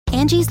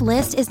Angie's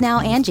List is now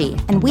Angie,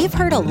 and we've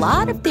heard a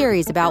lot of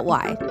theories about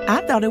why.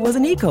 I thought it was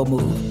an eco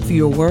move.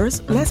 Fewer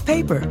words, less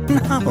paper.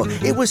 No,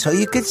 it was so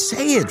you could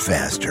say it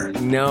faster.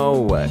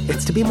 No,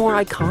 it's to be more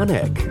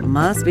iconic.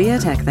 Must be a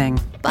tech thing.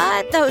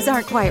 But those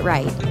aren't quite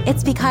right.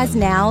 It's because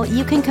now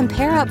you can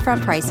compare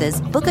upfront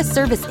prices, book a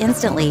service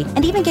instantly,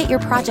 and even get your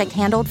project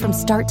handled from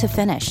start to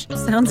finish.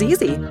 Sounds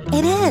easy.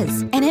 It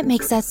is, and it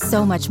makes us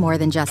so much more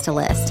than just a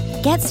list.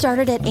 Get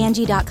started at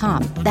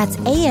Angie.com. That's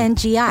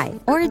ANGI,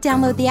 or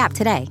download the app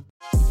today.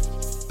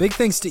 Big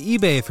thanks to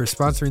eBay for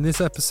sponsoring this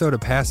episode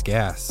of Past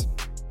Gas.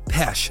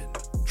 Passion,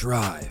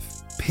 drive,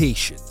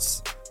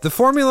 patience. The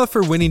formula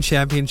for winning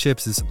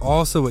championships is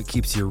also what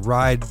keeps your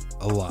ride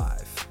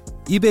alive.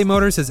 eBay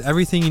Motors has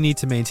everything you need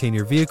to maintain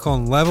your vehicle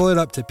and level it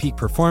up to peak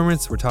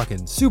performance. We're talking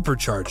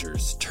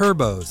superchargers,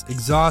 turbos,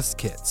 exhaust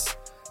kits,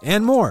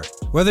 and more.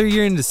 Whether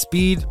you're into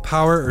speed,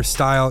 power, or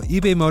style,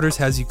 eBay Motors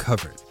has you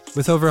covered.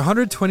 With over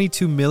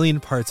 122 million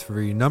parts for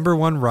your number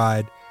one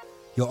ride,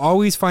 you'll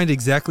always find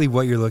exactly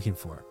what you're looking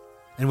for.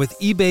 And with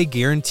eBay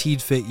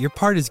Guaranteed Fit, your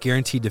part is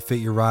guaranteed to fit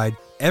your ride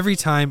every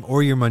time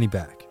or your money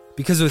back.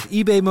 Because with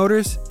eBay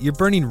Motors, you're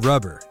burning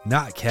rubber,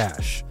 not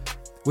cash.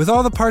 With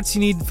all the parts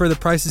you need for the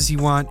prices you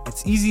want,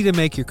 it's easy to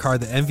make your car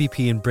the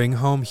MVP and bring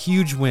home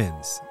huge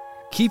wins.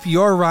 Keep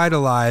your ride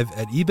alive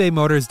at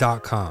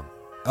ebaymotors.com.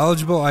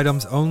 Eligible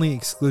items only,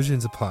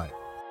 exclusions apply.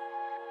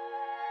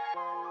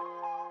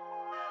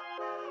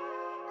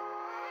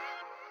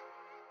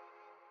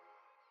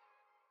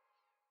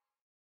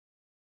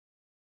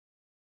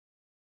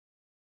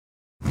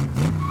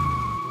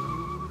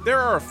 There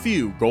are a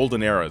few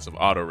golden eras of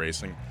auto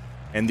racing,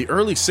 and the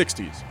early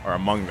 60s are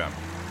among them.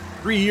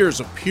 3 years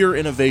of pure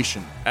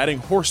innovation, adding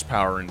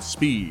horsepower and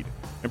speed,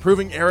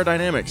 improving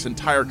aerodynamics and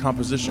tire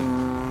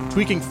composition,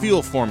 tweaking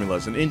fuel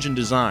formulas and engine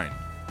design.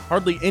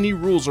 Hardly any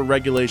rules or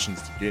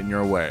regulations to get in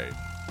your way.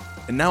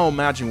 And now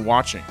imagine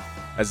watching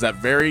as that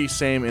very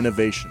same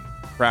innovation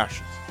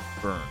crashes,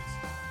 burns,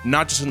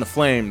 not just in the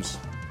flames,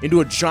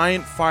 into a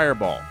giant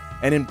fireball,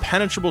 an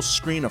impenetrable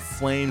screen of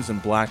flames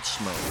and black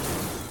smoke.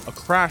 A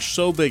crash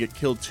so big it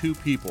killed 2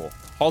 people,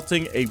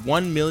 halting a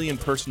 1 million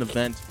person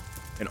event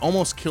and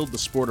almost killed the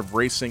sport of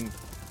racing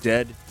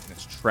dead in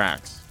its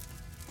tracks.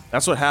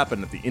 That's what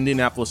happened at the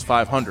Indianapolis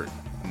 500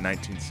 in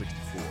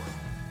 1964.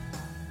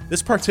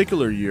 This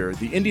particular year,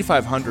 the Indy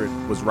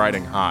 500 was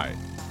riding high.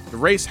 The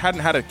race hadn't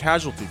had a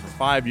casualty for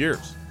 5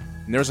 years,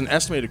 and there was an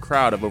estimated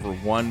crowd of over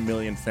 1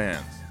 million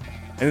fans.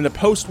 And in the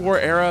post-war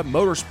era,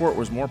 motorsport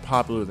was more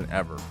popular than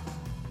ever.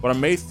 But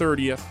on May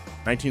 30th,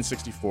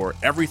 1964,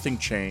 everything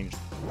changed.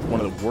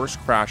 One of the worst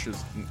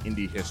crashes in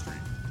Indy history.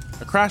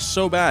 A crash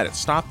so bad it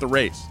stopped the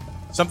race,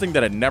 something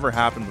that had never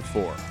happened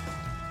before.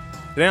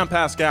 Today on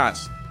Past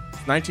Gas,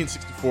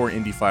 1964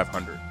 Indy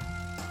 500.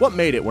 What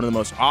made it one of the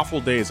most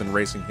awful days in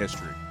racing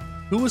history?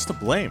 Who was to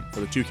blame for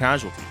the 2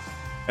 casualties?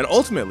 And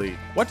ultimately,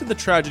 what did the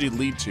tragedy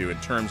lead to in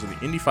terms of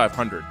the Indy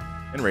 500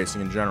 and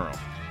racing in general?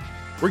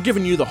 We're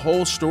giving you the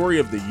whole story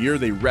of the year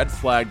they red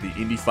flagged the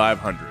Indy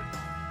 500.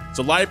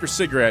 So light up your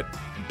cigarette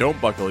and don't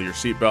buckle your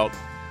seatbelt,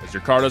 as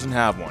your car doesn't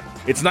have one.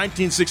 It's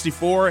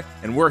 1964,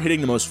 and we're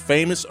hitting the most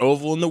famous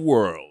oval in the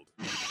world.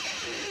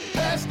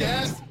 Past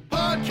Gas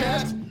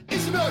Podcast.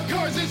 It's about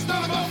cars, it's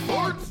not about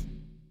forts.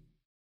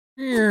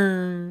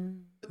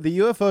 The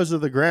UFOs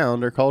of the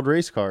ground are called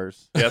race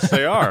cars. Yes,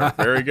 they are.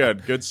 Very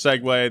good. Good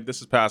segue.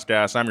 This is Past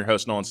Gas. I'm your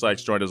host, Nolan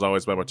Sykes, joined as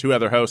always by my 2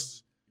 other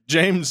hosts,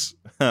 James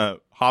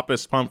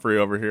Hoppus Pumphrey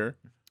over here.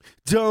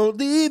 Don't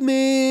leave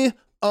me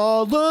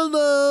all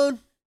alone.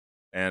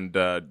 And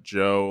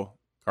Joe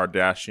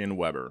Kardashian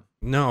Weber.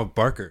 No,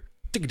 Barker.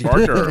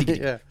 Barker.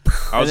 Yeah.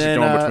 How's And it then,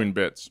 going between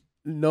bits?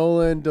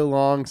 Nolan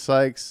DeLong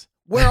Sykes.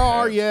 Where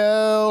are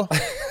you?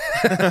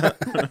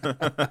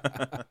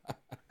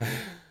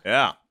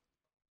 Yeah.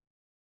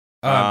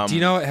 Do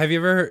you know, have you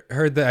ever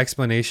heard the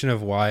explanation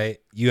of why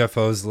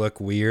UFOs look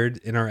weird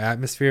in our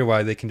atmosphere?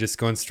 Why they can just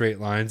go in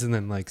straight lines and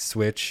then like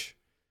switch?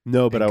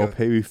 No, but I will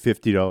pay you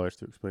 $50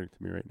 to explain it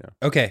to me right now.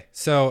 Okay,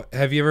 so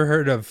have you ever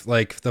heard of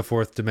like the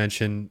 4th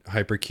dimension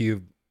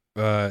hypercube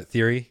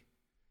theory?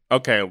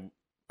 Okay,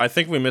 I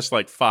think we missed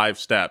like 5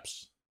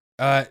 steps.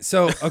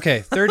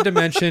 Okay, 3rd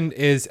dimension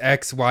is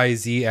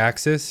XYZ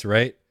axis,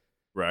 right?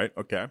 Right,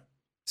 okay.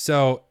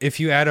 So if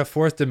you add a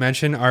 4th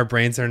dimension, our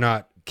brains are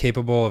not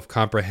capable of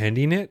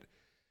comprehending it.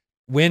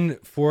 When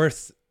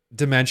 4th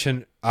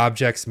dimension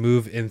objects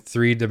move in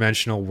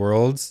 3-dimensional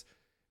worlds,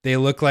 they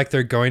look like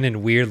they're going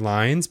in weird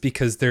lines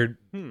because they're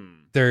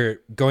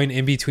going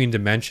in between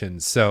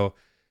dimensions. So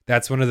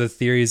that's one of the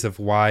theories of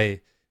why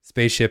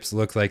spaceships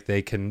look like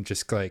they can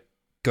just like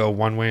go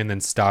one way and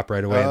then stop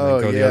right away and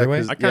then go the other way.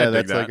 I kind of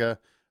that's dig that. like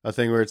a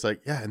thing where it's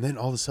like, yeah, and then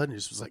all of a sudden it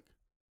just was like,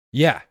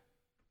 yeah.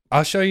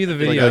 I'll show you the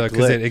video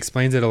because it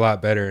explains it a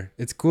lot better.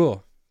 It's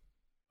cool.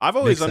 I've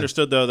always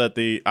understood though that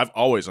I've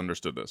always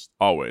understood this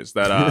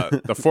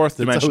that the 4th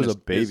dimension since I was a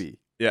baby.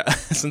 Yeah,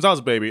 since I was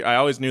a baby, I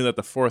always knew that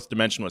the 4th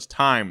dimension was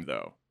time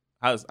though.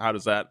 How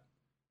does that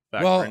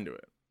factor into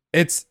it?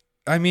 It's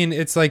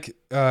like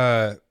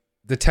the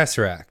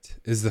Tesseract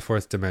is the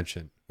 4th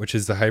dimension, which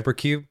is the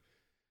hypercube.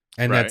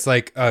 And Right. that's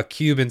like a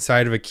cube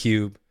inside of a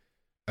cube.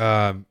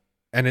 And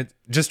it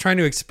just trying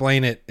to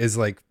explain it is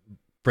like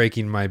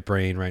breaking my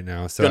brain right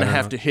now. So Gonna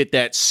have to hit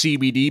that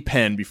CBD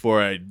pen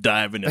before I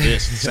dive into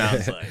this, it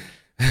sounds like.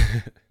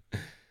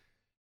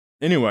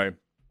 Anyway,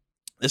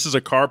 this is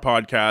a car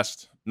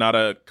podcast, not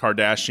a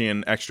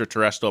Kardashian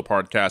extraterrestrial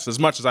podcast, as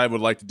much as I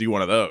would like to do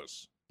one of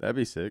those. That'd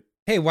be sick.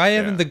 Hey, why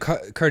haven't the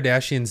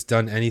Kardashians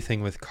done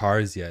anything with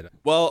cars yet?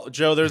 Well,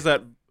 Joe, there's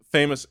that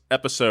famous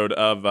episode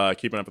of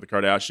Keeping Up with the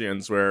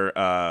Kardashians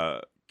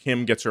where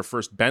Kim gets her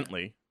first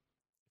Bentley.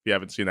 If you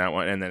haven't seen that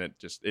one, and then it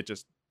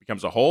just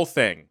becomes a whole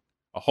thing,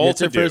 a whole It's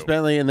her to-do. first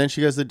Bentley, and then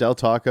she goes to Del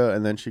Taco,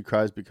 and then she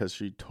cries because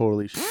she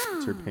totally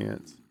shits her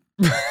pants.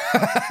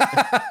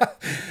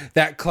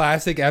 That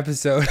classic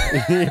episode.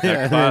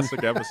 That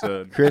classic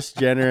episode. Kris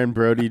Jenner and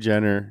Brody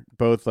Jenner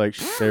both like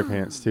shit their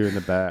pants too in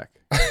the back.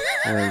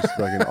 And they're just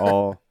fucking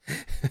all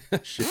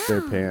shit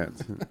their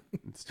pants.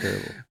 It's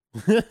terrible.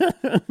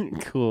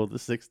 Cool, the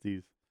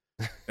 60s.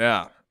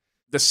 Yeah.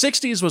 The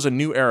 60s was a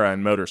new era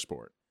in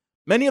motorsport.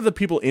 Many of the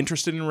people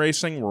interested in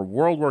racing were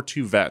World War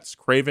II vets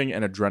craving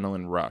an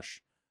adrenaline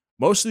rush.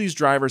 Most of these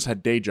drivers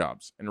had day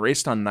jobs and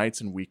raced on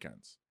nights and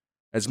weekends.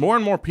 As more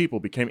and more people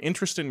became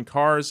interested in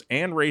cars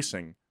and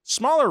racing,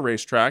 smaller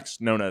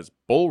racetracks, known as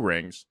bull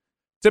rings,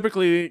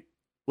 typically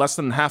less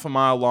than half a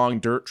mile long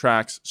dirt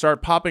tracks,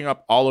 started popping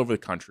up all over the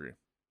country.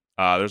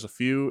 There's a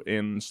few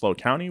in SLO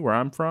County, where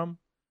I'm from.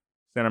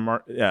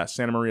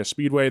 Santa Maria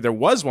Speedway. There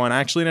was one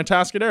actually in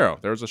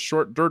Atascadero. There was a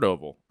short dirt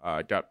oval.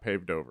 It got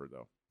paved over,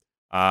 though.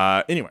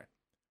 Anyway,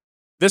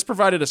 this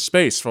provided a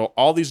space for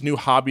all these new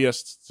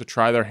hobbyists to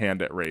try their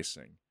hand at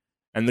racing.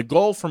 And the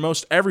goal for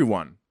most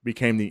everyone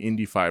became the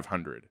Indy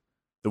 500,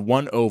 the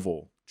one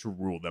oval to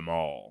rule them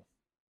all.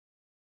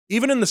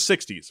 Even in the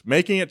 60s,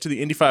 making it to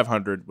the Indy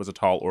 500 was a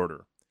tall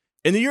order.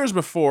 In the years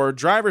before,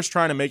 drivers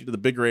trying to make it to the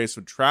big race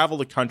would travel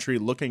the country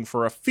looking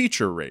for a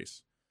feature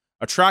race.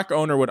 A track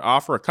owner would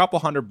offer a couple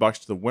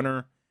 $100 to the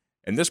winner,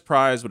 and this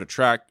prize would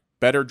attract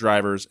better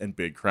drivers and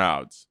big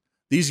crowds.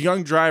 These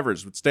young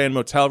drivers would stay in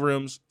motel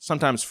rooms,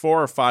 sometimes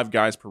 4 or 5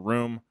 guys per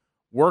room,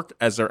 work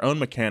as their own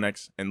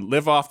mechanics, and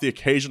live off the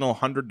occasional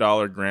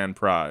 $100 grand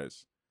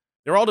prize.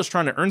 They were all just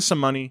trying to earn some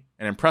money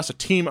and impress a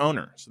team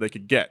owner so they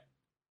could get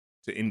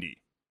to Indy.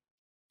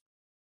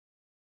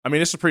 I mean,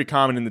 this is pretty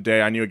common in the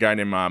day. I knew a guy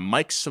named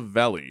Mike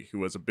Savelli, who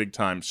was a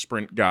big-time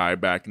sprint guy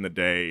back in the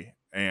day.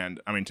 And,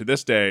 I mean, to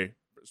this day,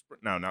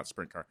 no, not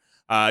sprint car.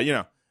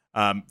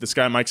 This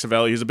guy, Mike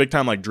Savelli, he's a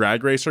big-time, like,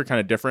 drag racer, kind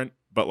of different.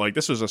 But, like,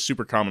 this was a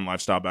super common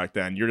lifestyle back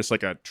then. You're just,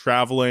 like, a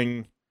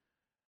traveling,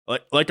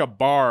 like a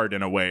bard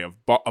in a way,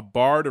 a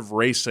bard of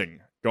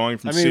racing, going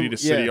from city to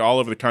city all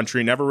over the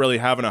country, never really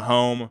having a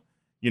home,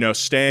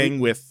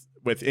 staying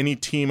with any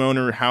team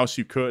owner house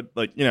you could.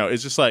 Like,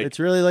 it's just like... It's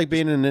really like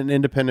being in an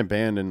independent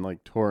band and,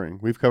 like, touring.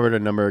 We've covered a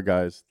number of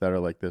guys that are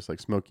like this,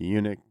 like Smokey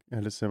Yunick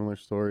had a similar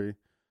story.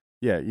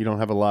 Yeah, you don't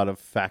have a lot of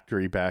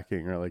factory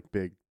backing or, like,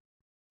 big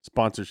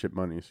sponsorship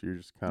money, so you're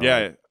just kind of...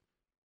 Yeah.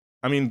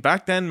 I mean,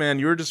 back then, man,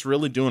 you were just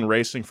really doing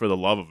racing for the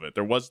love of it.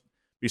 There was,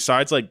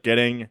 besides, like,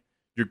 getting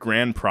your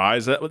grand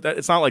prize, that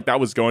it's not like that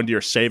was going to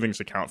your savings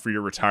account for your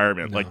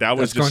retirement. No, like, that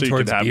was just so you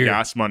could have beer.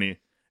 gas money.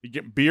 You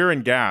get beer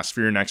and gas for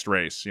your next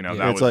race.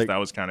 That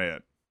was kind of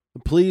it.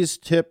 Please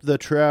tip the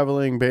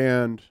traveling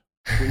band.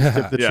 Please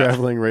tip the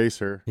traveling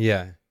racer.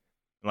 Yeah.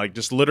 Like,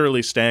 just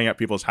literally staying at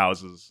people's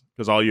houses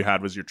because all you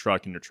had was your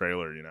truck and your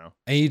trailer,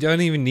 And you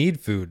don't even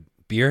need food.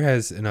 Beer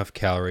has enough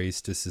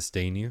calories to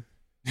sustain you.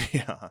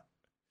 Yeah.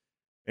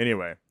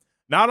 Anyway,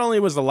 not only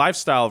was the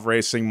lifestyle of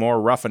racing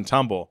more rough and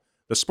tumble,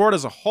 the sport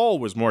as a whole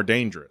was more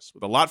dangerous,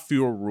 with a lot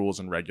fewer rules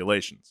and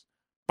regulations.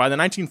 By the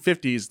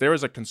 1950s, there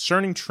was a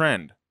concerning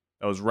trend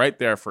that was right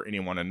there for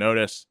anyone to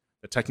notice.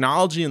 The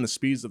technology and the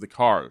speeds of the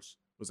cars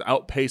was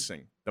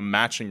outpacing the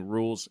matching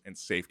rules and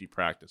safety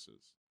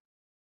practices.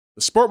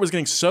 The sport was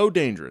getting so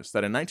dangerous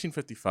that in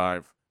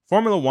 1955,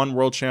 Formula One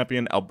world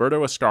champion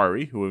Alberto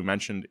Ascari, who we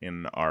mentioned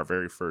in our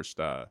very first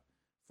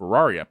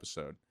Ferrari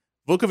episode,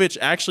 Vukovic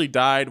actually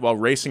died while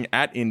racing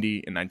at Indy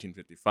in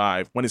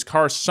 1955 when his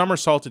car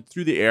somersaulted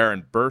through the air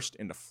and burst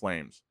into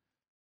flames.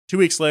 2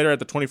 weeks later, at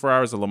the 24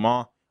 Hours of Le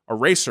Mans, a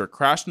racer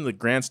crashed into the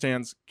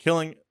grandstands,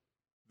 killing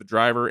the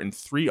driver and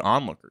 3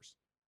 onlookers.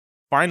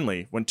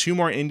 Finally, when 2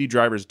 more Indy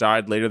drivers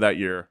died later that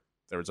year,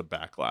 there was a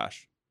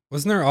backlash.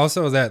 Wasn't there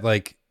also that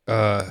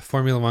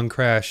Formula One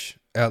crash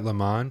at Le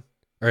Mans?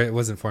 Or it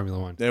wasn't Formula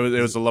One. It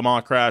was a Le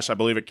Mans crash. I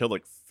believe it killed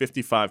like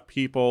 55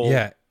 people.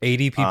 Yeah,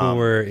 80 people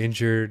were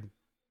injured.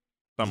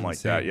 Something like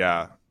that,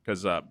 yeah.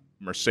 Because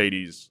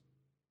Mercedes,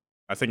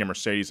 I think a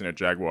Mercedes and a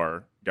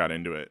Jaguar got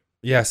into it.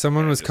 Yeah,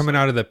 someone was coming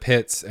out of the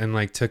pits and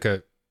took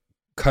a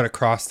cut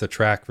across the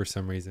track for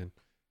some reason.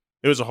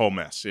 It was a whole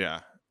mess,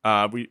 yeah.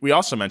 We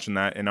also mentioned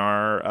that in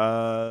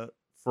our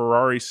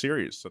Ferrari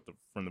series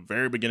from the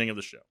very beginning of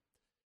the show.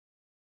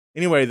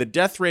 Anyway, the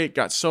death rate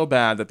got so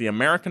bad that the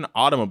American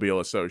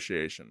Automobile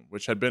Association,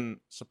 which had been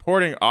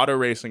supporting auto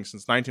racing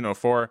since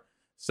 1904,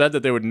 said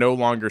that they would no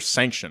longer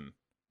sanction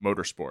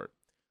motorsport.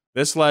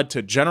 This led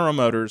to General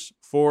Motors,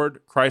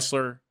 Ford,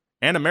 Chrysler,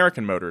 and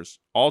American Motors,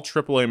 all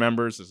AAA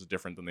members, this is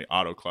different than the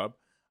Auto Club,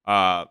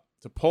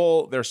 to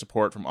pull their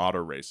support from auto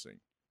racing.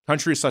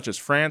 Countries such as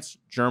France,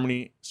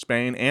 Germany,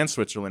 Spain, and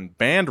Switzerland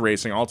banned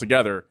racing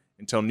altogether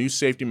until new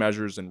safety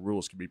measures and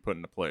rules could be put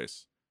into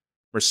place.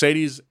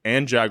 Mercedes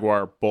and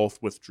Jaguar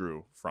both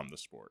withdrew from the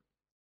sport.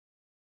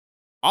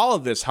 All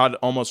of this had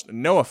almost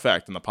no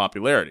effect on the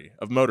popularity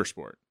of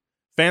motorsport.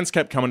 Fans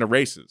kept coming to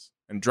races,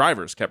 and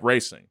drivers kept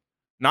racing,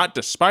 not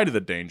despite of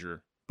the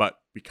danger, but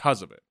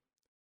because of it.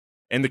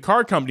 And the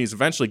car companies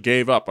eventually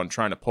gave up on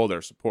trying to pull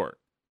their support.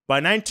 By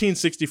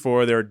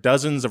 1964, there were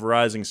dozens of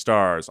rising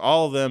stars.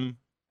 All of them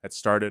had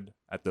started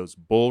at those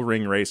bull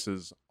ring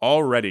races,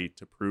 all ready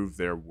to prove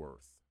their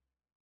worth.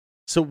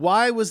 So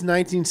why was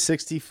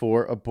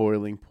 1964 a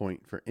boiling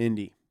point for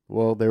Indy?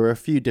 Well, there were a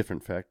few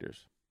different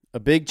factors. A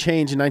big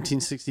change in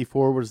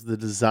 1964 was the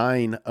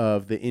design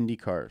of the Indy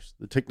cars.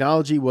 The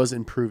technology was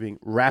improving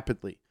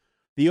rapidly.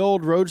 The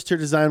old Roadster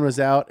design was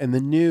out and the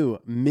new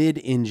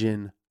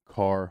mid-engine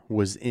car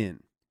was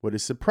in. What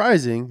is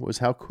surprising was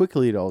how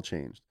quickly it all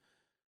changed.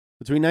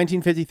 Between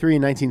 1953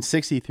 and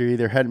 1963,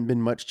 there hadn't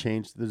been much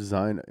change to the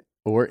design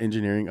or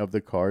engineering of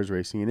the cars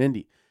racing in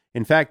Indy.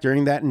 In fact,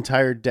 during that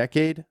entire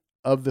decade,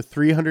 of the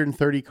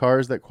 330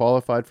 cars that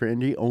qualified for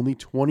Indy, only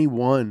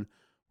 21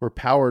 were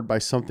powered by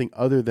something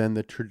other than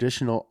the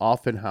traditional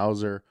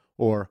Offenhauser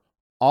or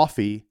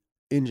Offie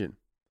engine.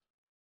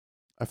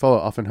 I follow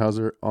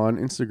Offenhauser on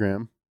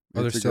Instagram.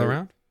 Oh, they're still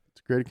around? It's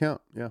a great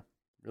account. Yeah,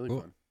 really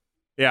Cool. fun.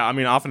 Yeah, I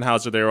mean,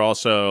 Offenhauser, they were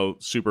also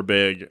super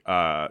big.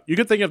 You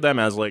could think of them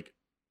as like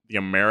the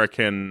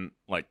American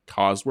like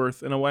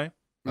Cosworth in a way.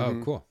 Oh,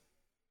 cool.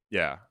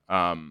 Yeah.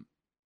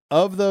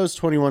 Of those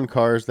 21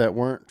 cars that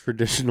weren't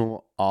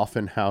traditional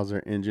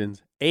Offenhauser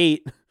engines,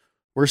 8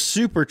 were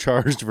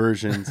supercharged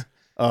versions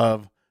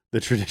of the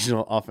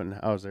traditional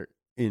Offenhauser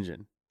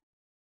engine.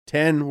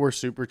 10 were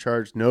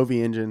supercharged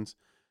Novi engines,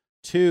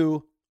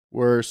 2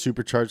 were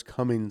supercharged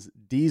Cummins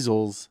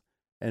diesels,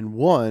 and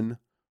 1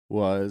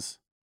 was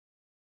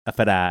a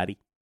Ferrari.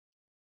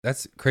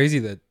 That's crazy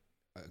that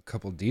a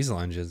couple diesel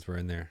engines were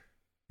in there.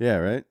 Yeah,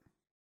 right?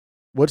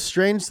 What's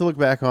strange to look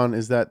back on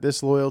is that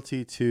this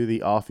loyalty to the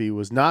Offie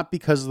was not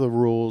because of the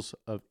rules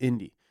of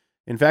Indy.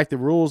 In fact, the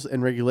rules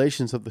and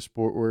regulations of the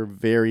sport were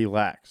very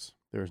lax.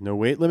 There was no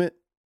weight limit,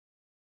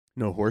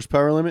 no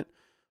horsepower limit,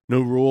 no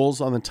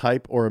rules on the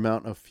type or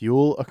amount of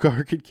fuel a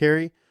car could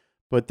carry,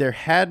 but there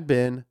had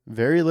been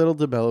very little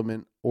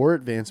development or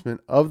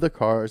advancement of the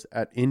cars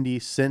at Indy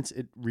since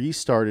it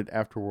restarted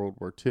after World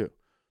War II.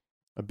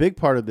 A big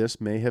part of this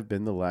may have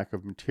been the lack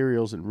of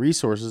materials and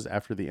resources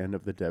after the end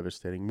of the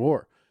devastating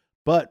war.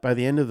 But by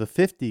the end of the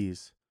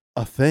 50s,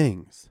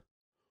 things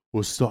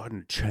was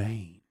starting to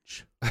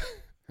change.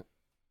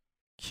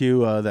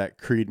 Cue that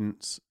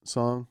Creedence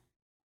song.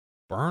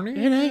 Bernie?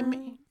 It ain't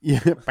me.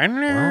 Yeah. The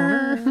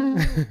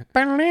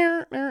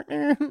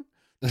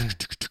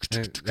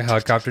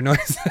helicopter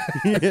noise.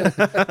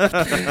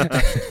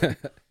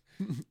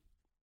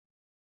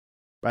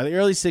 By the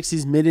early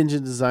 60s,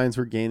 mid-engine designs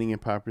were gaining in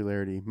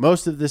popularity.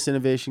 Most of this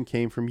innovation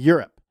came from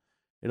Europe.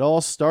 It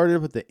all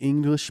started with the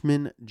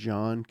Englishman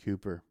John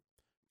Cooper.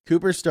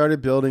 Cooper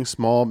started building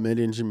small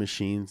mid-engine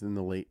machines in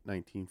the late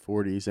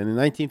 1940s, and in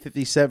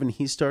 1957,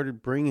 he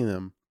started bringing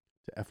them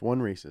to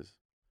F1 races.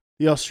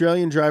 The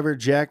Australian driver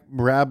Jack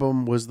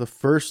Brabham was the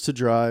first to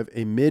drive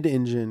a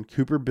mid-engine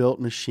Cooper-built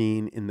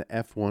machine in the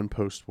F1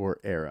 post-war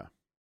era.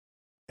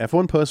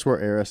 F1 post-war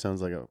era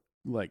sounds like a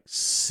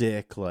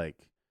sick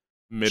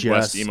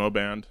Midwest emo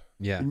band.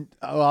 Yeah.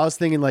 I was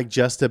thinking like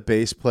just a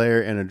bass player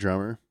and a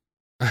drummer,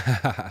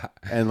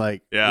 and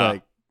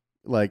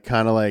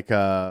kind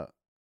of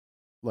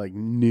like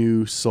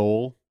new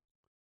soul,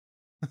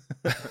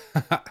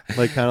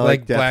 like kind of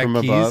like Death Black from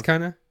Keys, Above,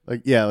 kind of.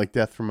 like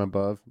Death from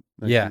Above,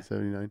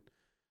 1979.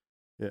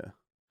 Yeah.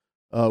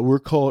 We're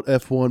called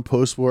F1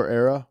 post-war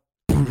era.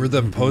 We're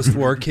the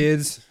post-war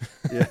kids.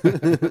 Yeah.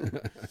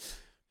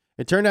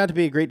 It turned out to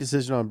be a great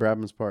decision on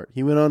Brabham's part.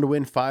 He went on to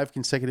win 5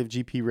 consecutive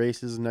GP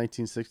races in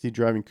 1960,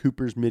 driving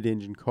Cooper's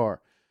mid-engine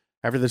car.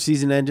 After the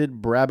season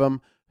ended, Brabham,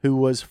 who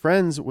was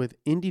friends with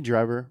Indy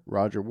driver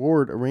Roger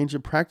Ward, arranged a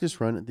practice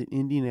run at the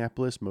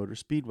Indianapolis Motor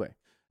Speedway.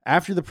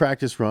 After the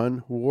practice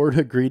run, Ward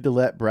agreed to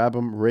let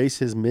Brabham race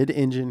his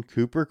mid-engine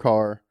Cooper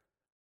car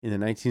in the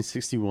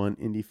 1961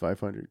 Indy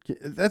 500.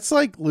 That's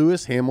like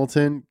Lewis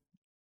Hamilton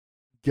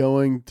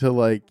going to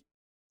like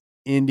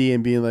Indy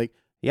and being like,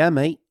 "Yeah,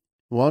 mate.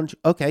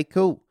 Okay,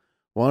 cool.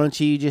 Why don't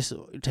you just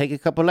take a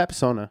couple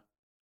laps on her?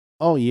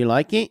 Oh, you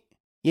like it?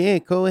 Yeah,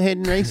 go ahead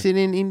and race it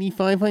in Indy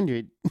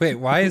 500. Wait,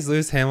 why is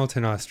Lewis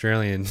Hamilton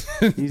Australian?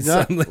 He's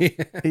not. Suddenly?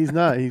 He's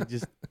not. He's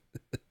just,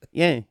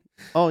 yeah.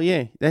 Oh,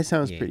 yeah, that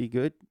sounds Yeah. pretty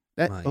good.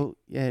 Mate. Oh,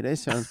 yeah, that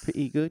sounds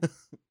pretty good.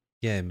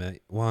 Yeah,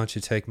 mate. Why don't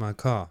you take my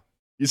car?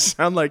 You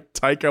sound like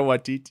Taika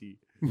Waititi.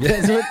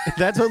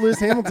 That's what Lewis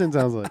Hamilton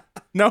sounds like.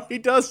 No, he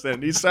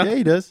doesn't. He sounds. Yeah,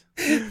 he does.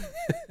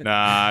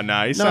 Nah. He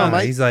No, sounds.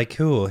 Mike- He's like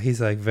cool. He's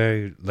like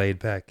very laid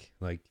back,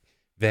 like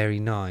very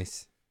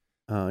nice.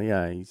 Oh,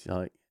 yeah, he's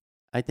like,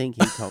 I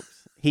think he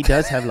talks. He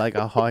does have like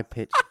a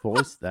high-pitched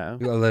voice, though.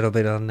 A little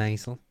bit of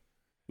nasal.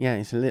 Yeah,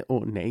 it's a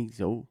little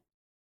nasal.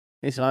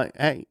 It's like,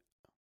 hey,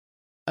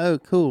 oh,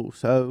 cool.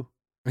 So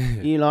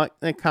you like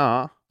the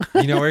car?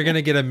 You know, we're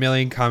gonna get a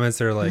million comments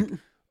that are like,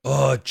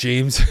 "Oh,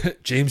 James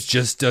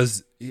just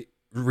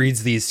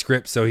reads these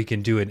scripts so he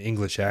can do an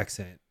English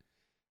accent."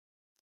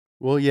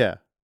 Well, yeah,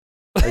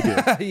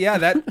 I do.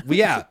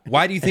 yeah.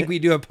 Why do you think we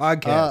do a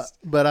podcast?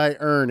 But I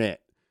earn it.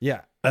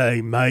 Yeah.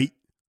 Hey, mate.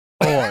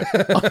 Or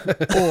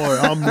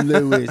I'm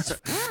Lewis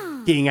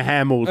King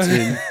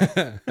Hamilton,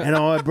 and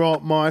I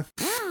brought my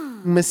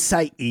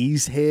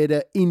Mercedes here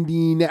to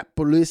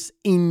Indianapolis,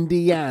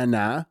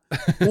 Indiana.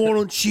 Why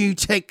don't you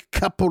take a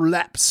couple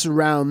laps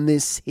around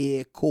this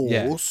here course?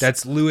 Yeah,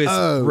 that's Lewis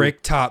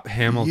Bricktop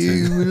Hamilton.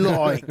 You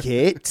like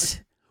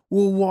it?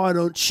 Well, why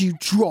don't you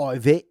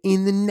drive it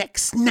in the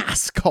next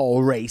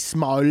NASCAR race,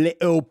 my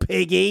little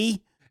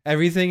piggy?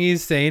 Everything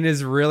he's saying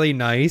is really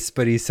nice,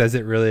 but he says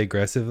it really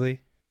aggressively.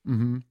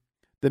 Mm-hmm.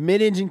 The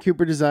mid-engine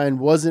Cooper design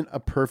wasn't a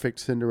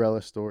perfect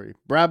Cinderella story.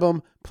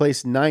 Brabham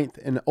placed 9th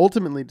and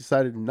ultimately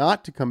decided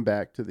not to come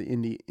back to the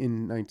Indy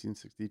in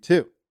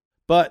 1962.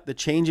 But the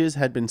changes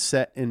had been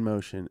set in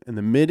motion, and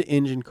the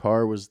mid-engine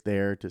car was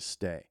there to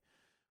stay.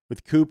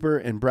 With Cooper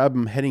and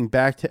Brabham heading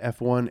back to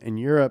F1 in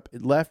Europe,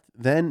 it left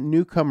then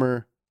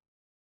newcomer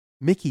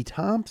Mickey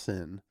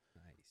Thompson.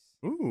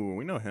 Ooh,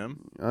 we know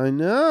him. I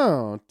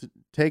know. To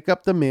take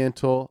up the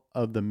mantle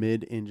of the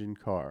mid-engine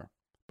car.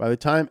 By the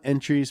time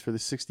entries for the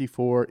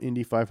 64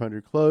 Indy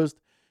 500 closed,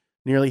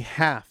 nearly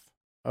half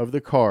of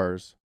the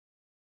cars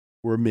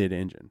were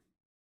mid-engine.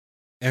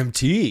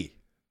 MT.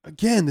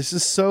 Again, this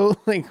is so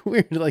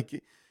weird.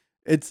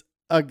 It's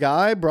a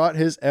guy brought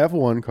his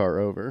F1 car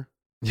over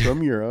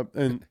from Europe,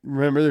 and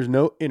remember, there's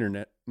no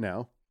internet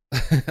now,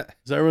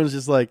 so everyone's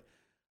just like,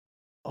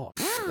 "Oh,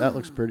 that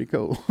looks pretty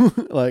cool."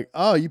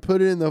 Oh, you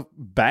put it in the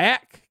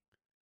back.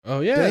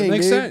 Oh, yeah, Dang, it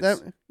makes dude,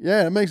 sense.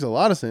 It makes a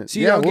lot of sense.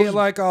 So you don't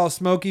get all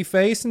smoky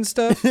face and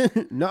stuff?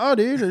 No,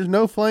 dude, there's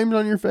no flames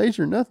on your face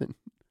or nothing.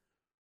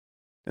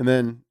 And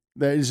then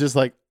it's just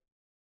like,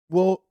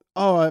 well,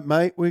 all right,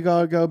 mate, we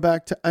got to go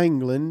back to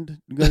England.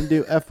 We're going to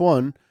do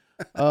F1.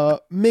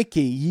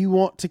 Mickey, you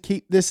want to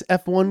keep this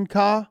F1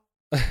 car?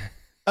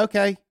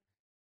 Okay.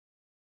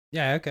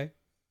 Yeah, okay.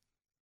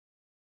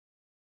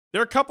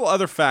 There are a couple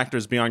other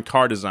factors beyond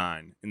car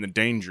design in the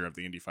danger of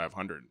the Indy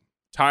 500.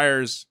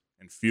 Tires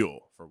and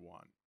fuel, for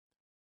one.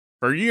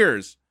 For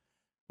years,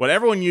 what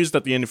everyone used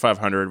at the Indy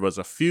 500 was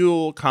a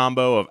fuel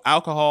combo of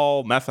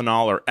alcohol,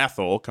 methanol, or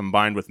ethyl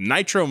combined with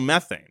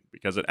nitromethane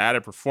because it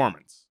added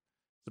performance.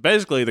 So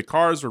basically, the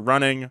cars were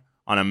running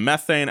on a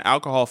methane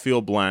alcohol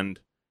fuel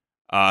blend,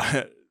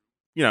 and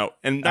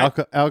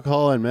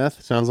alcohol and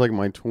meth sounds like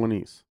my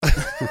 20s.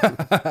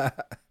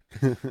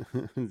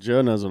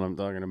 Joe knows what I'm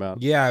talking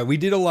about. Yeah, we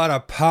did a lot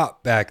of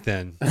pop back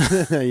then.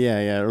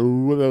 Yeah.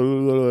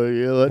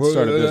 Let's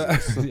start a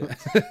business.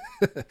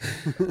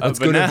 Let's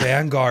go to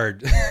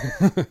Vanguard.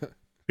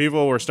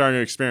 People were starting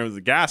to experiment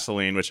with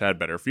gasoline, which had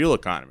better fuel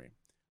economy.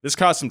 This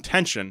caused some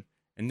tension,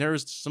 and there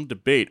was some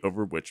debate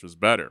over which was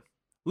better.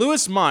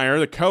 Louis Meyer,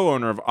 the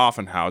co-owner of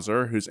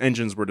Offenhauser, whose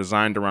engines were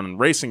designed to run on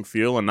racing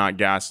fuel and not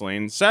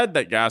gasoline, said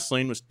that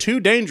gasoline was too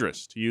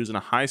dangerous to use in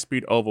a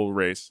high-speed oval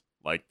race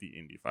like the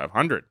Indy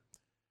 500.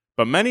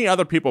 But many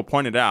other people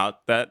pointed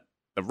out that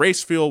the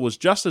race fuel was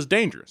just as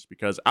dangerous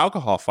because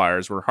alcohol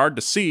fires were hard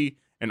to see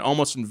and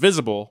almost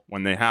invisible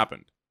when they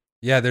happened.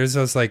 Yeah, there's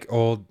those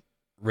old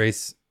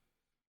race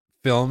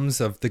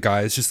films of the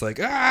guys just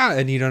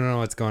and you don't know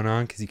what's going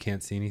on because you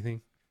can't see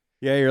anything.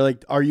 Yeah, you're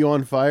like, are you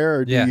on fire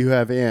or do you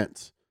have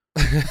ants?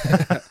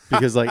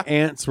 Because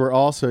ants were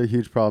also a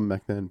huge problem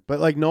back then.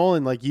 But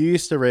Nolan, you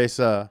used to race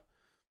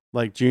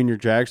junior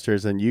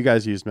dragsters and you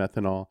guys used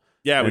methanol.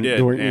 Yeah, we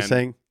did. Weren't you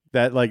saying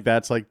that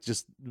that's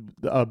just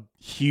a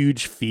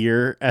huge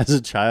fear as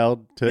a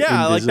child to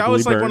that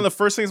was burn? one of the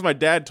first things my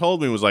dad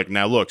told me was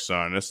now look,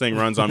 son, this thing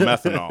runs on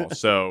methanol.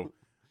 So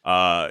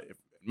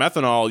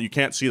methanol, you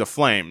can't see the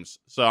flames.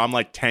 So I'm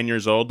 10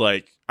 years old,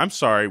 I'm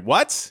sorry,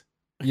 what?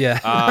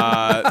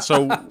 Yeah.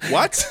 So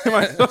what am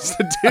I supposed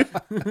to do?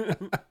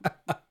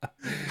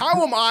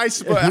 How am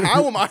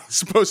I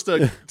supposed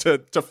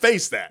to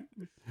face that?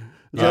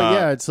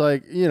 It's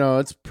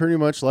it's pretty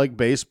much like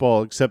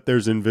baseball, except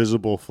there's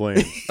invisible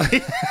flame.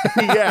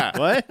 Yeah.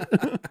 What?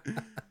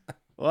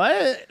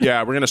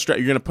 Yeah, you're gonna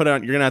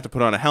have to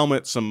put on a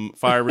helmet, some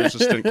fire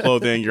resistant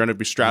clothing. You're gonna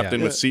be strapped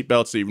in with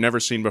seatbelts that you've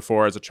never seen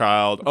before as a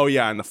child. Oh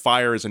yeah, and the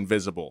fire is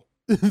invisible.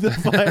 The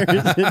fire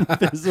is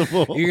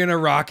invisible. You're gonna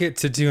rock it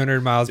to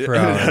 200 miles per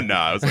hour. No,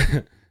 I was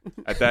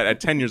at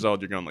 10 years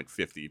old, you're going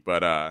 50.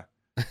 But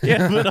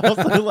yeah, but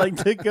also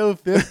to go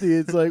 50,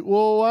 it's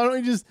well, why don't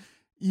we just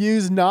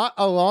use not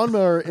a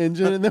lawnmower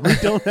engine and then we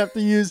don't have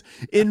to use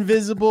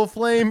invisible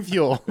flame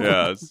fuel?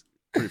 Yeah, it's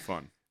pretty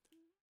fun.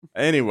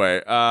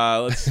 Anyway,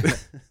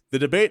 the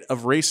debate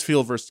of race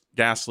fuel versus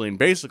gasoline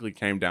basically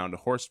came down to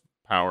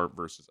horsepower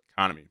versus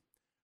economy.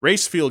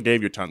 Race fuel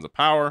gave you tons of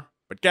power,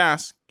 but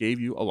gas gave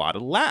you a lot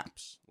of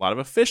laps, a lot of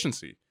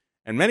efficiency,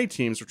 and many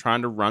teams were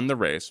trying to run the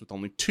race with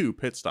only 2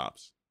 pit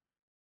stops.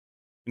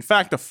 In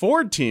fact, the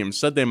Ford team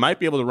said they might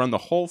be able to run the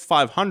whole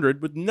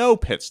 500 with no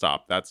pit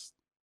stop. That's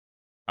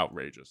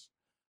outrageous.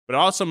 But it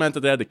also meant that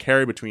they had to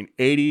carry between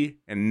 80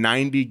 and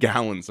 90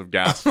 gallons of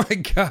gas. Oh my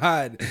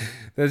God.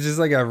 That's just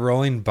like a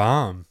rolling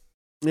bomb.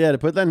 Yeah, to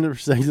put that into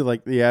perspective,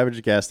 like the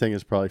average gas tank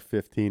is probably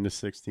 15 to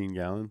 16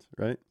 gallons,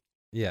 right?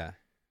 Yeah.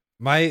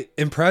 My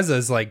Impreza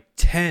is like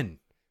 10.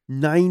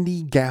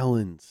 90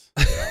 gallons.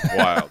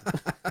 Wild.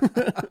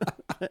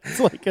 It's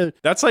like a...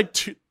 That's like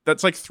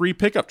 3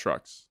 pickup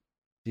trucks.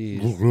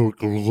 Jeez.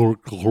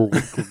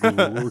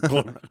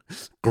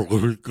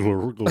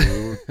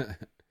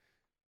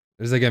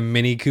 There's like a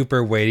Mini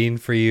Cooper waiting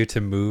for you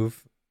to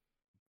move.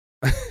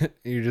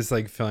 You're just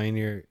like filling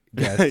your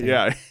gas tank.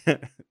 Yeah.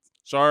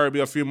 Sorry, it'll be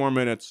a few more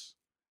minutes.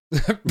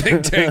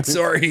 Big tank,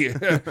 sorry.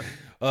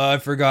 I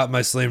forgot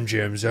my Slim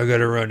Jims. I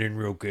gotta run in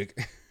real quick.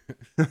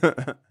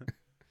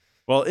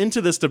 Well,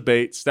 into this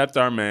debate stepped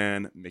our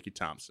man, Mickey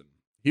Thompson.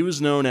 He was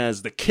known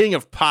as the king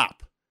of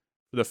pop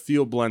for the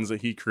fuel blends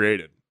that he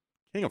created.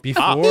 King of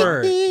pop.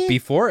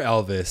 Before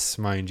Elvis,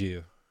 mind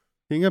you.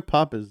 King of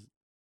Pop is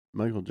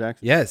Michael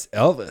Jackson. Yes,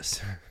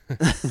 Elvis.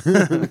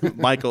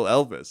 Michael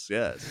Elvis,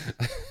 yes.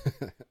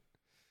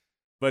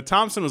 But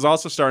Thompson was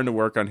also starting to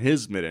work on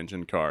his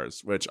mid-engine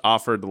cars, which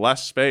offered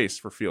less space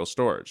for fuel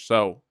storage.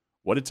 So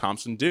what did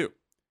Thompson do?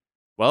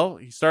 Well,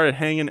 he started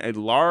hanging a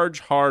large,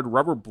 hard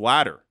rubber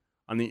bladder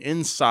on the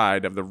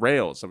inside of the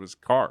rails of his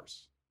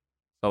cars.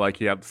 So like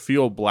he had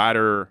fuel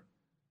bladder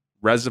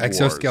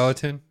reservoirs.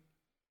 Exoskeleton?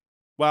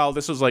 Well,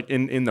 this was like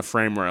in the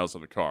frame rails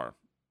of the car.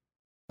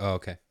 Oh,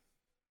 okay.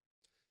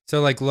 So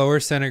like lower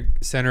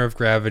center of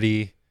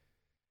gravity,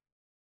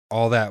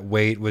 all that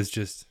weight was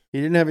just... He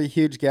didn't have a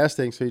huge gas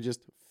tank, so he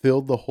just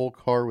filled the whole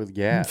car with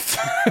gas.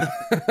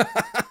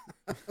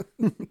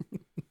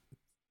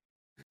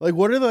 Like,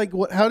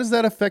 how does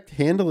that affect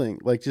handling?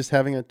 Like just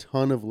having a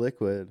ton of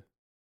liquid.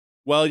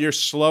 Well, you're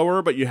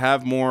slower, but you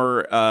have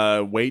more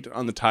weight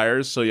on the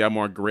tires, so you have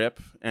more grip.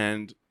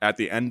 And at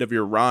the end of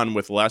your run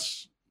with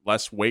less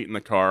weight in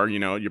the car,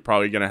 you're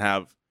probably going to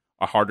have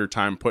a harder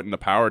time putting the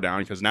power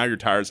down because now your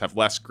tires have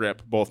less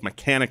grip, both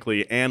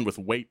mechanically and with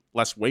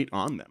less weight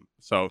on them.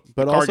 So,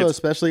 but also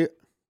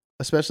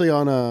especially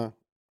on a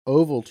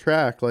oval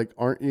track, like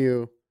aren't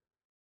you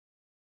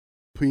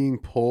being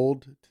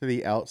pulled to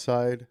the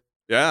outside?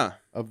 Yeah,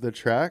 of the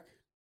track.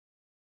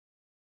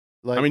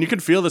 Like, I mean, you can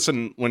feel this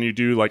when you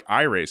do like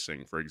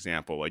iRacing, for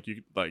example. Like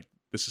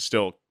this is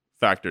still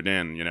factored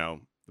in.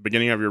 The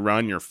beginning of your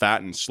run, you're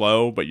fat and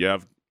slow, but you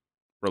have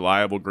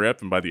reliable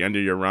grip, and by the end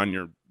of your run,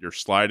 you're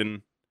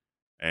sliding,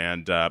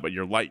 and but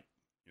you're light.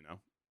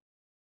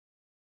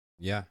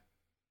 Yeah.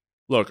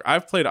 Look,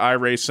 I've played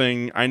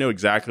iRacing. I know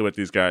exactly what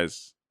these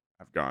guys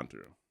have gone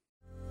through.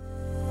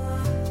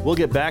 We'll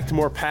get back to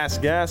more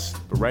Past Gas,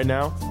 but right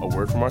now, a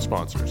word from our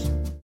sponsors.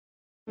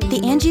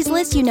 The Angie's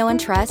List you know and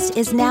trust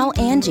is now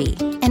Angie,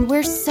 and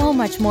we're so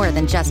much more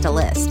than just a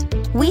list.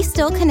 We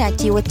still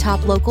connect you with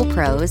top local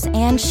pros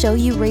and show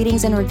you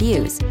ratings and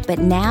reviews, but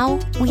now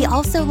we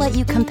also let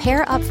you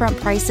compare upfront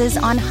prices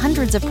on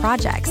hundreds of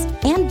projects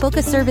and book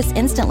a service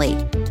instantly.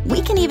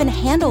 We can even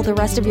handle the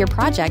rest of your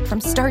project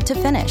from start to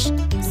finish.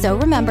 So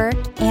remember,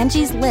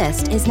 Angie's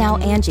List is now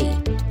Angie,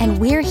 and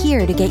we're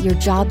here to get your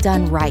job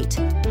done right.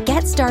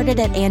 Get started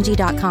at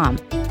Angie.com.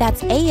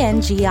 That's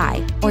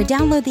ANGI, or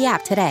download the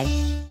app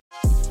today.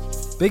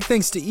 Big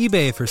thanks to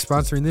eBay for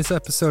sponsoring this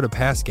episode of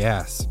Past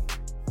Gas.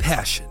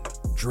 Passion,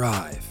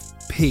 drive,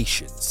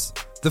 patience.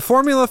 The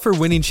formula for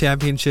winning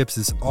championships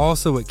is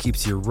also what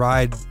keeps your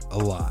ride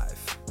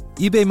alive.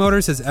 eBay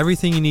Motors has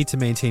everything you need to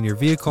maintain your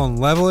vehicle and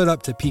level it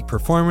up to peak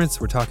performance.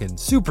 We're talking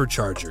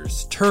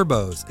superchargers,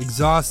 turbos,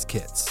 exhaust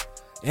kits,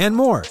 and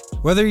more.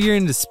 Whether you're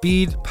into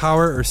speed,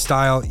 power, or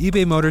style,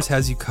 eBay Motors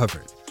has you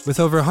covered. With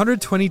over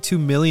 122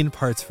 million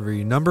parts for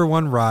your number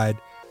one ride,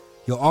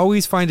 you'll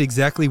always find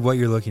exactly what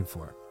you're looking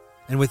for.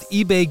 And with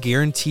eBay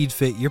Guaranteed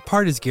Fit, your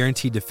part is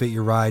guaranteed to fit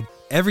your ride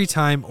every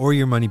time or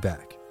your money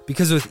back.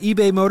 Because with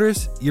eBay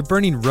Motors, you're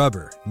burning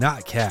rubber,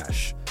 not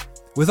cash.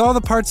 With all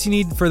the parts you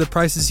need for the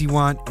prices you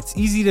want, it's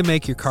easy to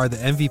make your car the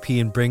MVP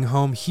and bring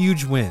home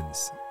huge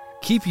wins.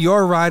 Keep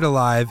your ride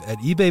alive at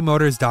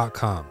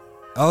ebaymotors.com.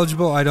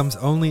 Eligible items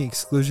only,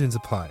 exclusions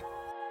apply.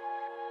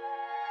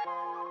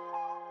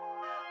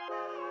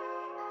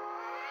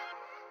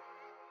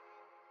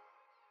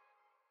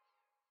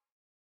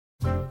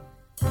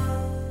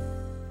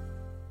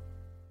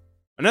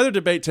 Another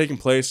debate taking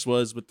place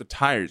was with the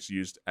tires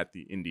used at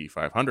the Indy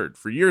 500.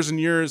 For years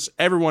and years,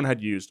 everyone had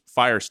used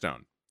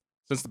Firestone,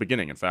 since the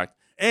beginning, in fact,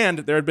 and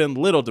there had been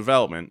little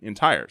development in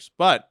tires.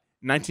 But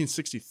in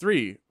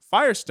 1963,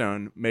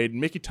 Firestone made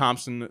Mickey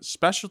Thompson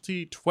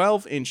specialty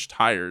 12-inch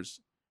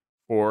tires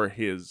for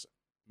his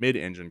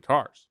mid-engine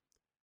cars.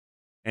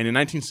 And in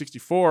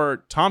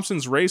 1964,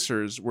 Thompson's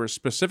racers were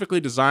specifically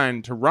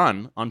designed to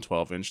run on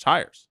 12-inch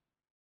tires.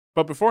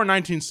 But before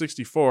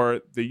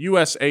 1964, the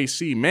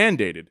USAC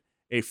mandated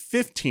a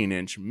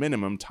 15-inch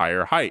minimum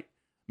tire height,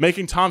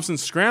 making Thompson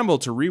scramble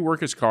to rework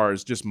his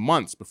cars just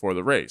months before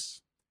the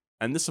race.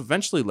 And this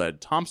eventually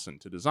led Thompson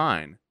to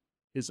design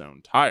his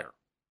own tire.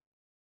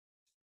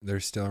 They're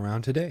still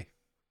around today.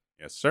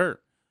 Yes, sir.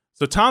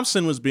 So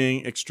Thompson was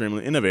being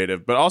extremely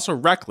innovative, but also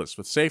reckless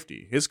with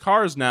safety. His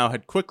cars now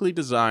had quickly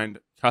designed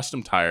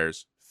custom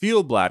tires,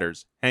 fuel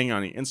bladders hanging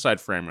on the inside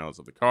frame rails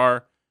of the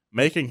car,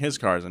 making his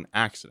cars an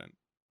accident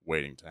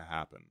waiting to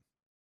happen.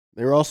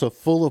 They were also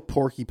full of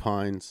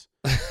porcupines,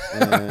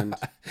 and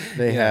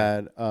they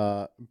had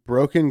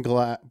broken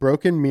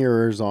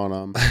mirrors on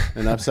them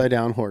and upside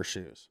down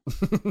horseshoes.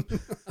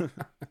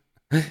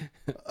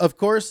 Of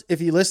course, if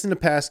you listen to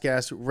Past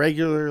Gas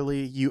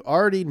regularly, you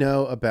already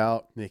know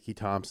about Mickey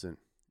Thompson.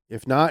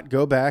 If not,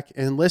 go back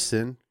and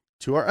listen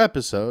to our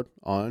episode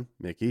on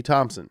Mickey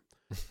Thompson.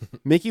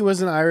 Mickey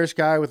was an Irish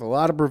guy with a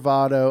lot of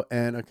bravado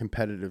and a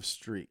competitive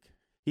streak.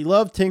 He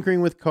loved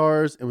tinkering with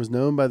cars and was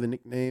known by the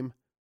nickname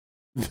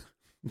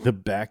the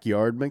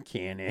Backyard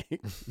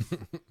Mechanic.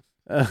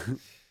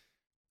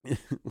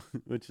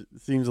 Which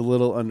seems a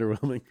little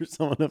underwhelming for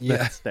someone of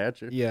that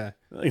stature. Yeah.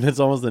 Like, that's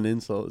almost an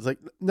insult. It's like,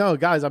 no,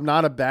 guys, I'm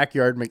not a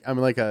backyard. I'm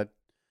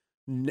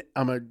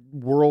a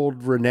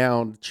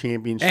world-renowned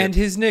championship. And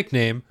his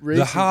nickname,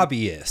 racing. The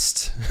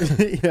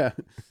Hobbyist. Yeah.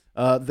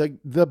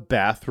 The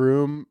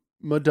Bathroom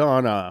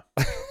Madonna.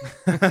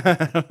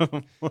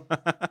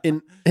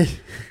 In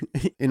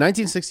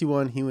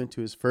 1961, he went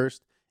to his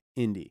first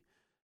Indy.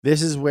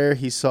 This is where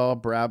he saw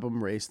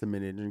Brabham race the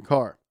mid-engine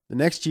car. The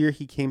next year,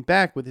 he came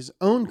back with his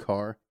own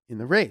car in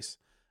the race,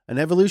 an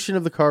evolution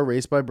of the car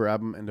raced by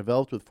Brabham and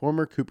developed with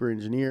former Cooper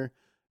engineer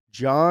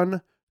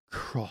John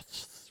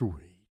Crosthwaite.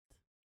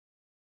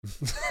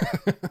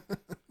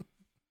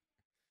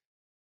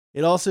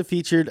 It also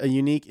featured a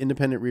unique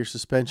independent rear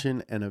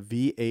suspension and a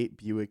V8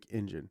 Buick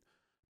engine.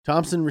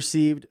 Thompson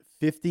received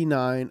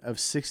 59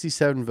 of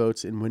 67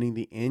 votes in winning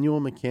the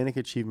annual Mechanic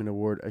Achievement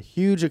Award, a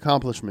huge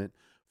accomplishment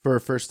for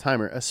a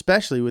first-timer,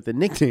 especially with the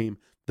nickname,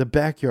 the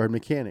Backyard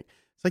Mechanic.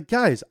 It's like,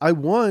 guys, I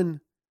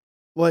won,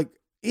 like,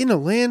 in a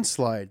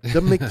landslide,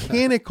 the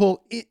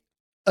Mechanical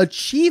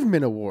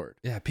Achievement Award.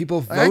 Yeah,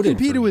 people voted. I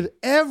competed with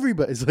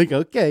everybody. It's like,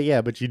 okay,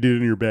 yeah, but you did it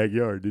in your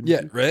backyard, didn't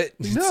you? Right?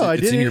 No, I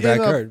did it in your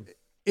backyard.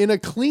 In a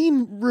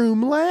clean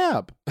room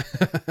lab.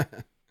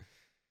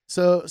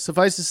 So,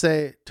 suffice to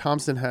say,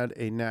 Thompson had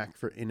a knack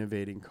for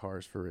innovating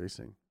cars for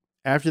racing.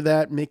 After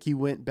that, Mickey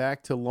went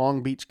back to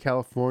Long Beach,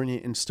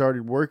 California, and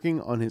started working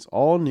on his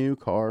all-new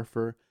car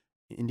for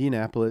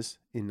Indianapolis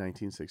in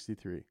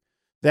 1963.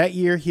 That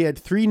year, he had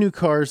 3 new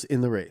cars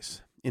in the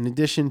race, in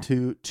addition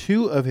to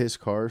 2 of his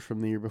cars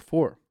from the year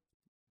before.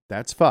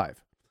 That's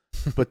 5.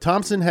 But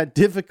Thompson had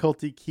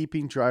difficulty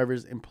keeping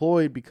drivers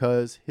employed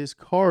because his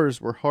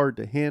cars were hard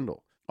to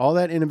handle. All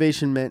that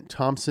innovation meant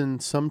Thompson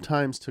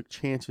sometimes took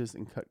chances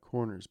and cut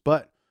corners,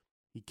 but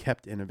he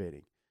kept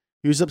innovating.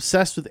 He was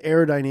obsessed with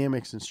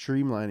aerodynamics and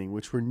streamlining,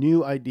 which were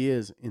new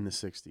ideas in the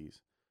 60s.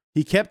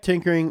 He kept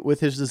tinkering with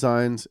his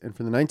designs, and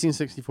for the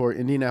 1964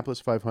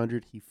 Indianapolis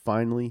 500, he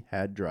finally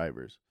had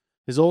drivers.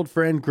 His old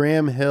friend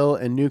Graham Hill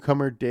and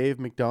newcomer Dave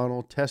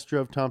McDonald test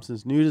drove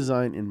Thompson's new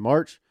design in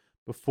March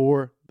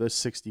before the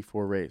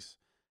 64 race.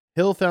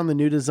 Hill found the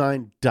new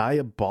design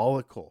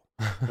diabolical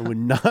and would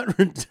not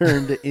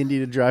return to Indy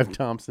to drive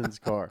Thompson's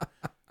car.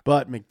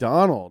 But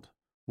McDonald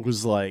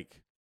was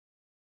like,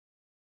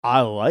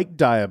 I like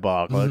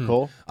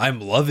diabolical.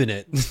 I'm loving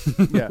it.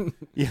 Yeah.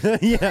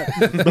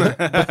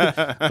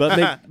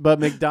 But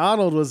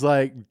McDonald was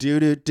like,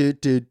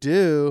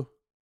 do.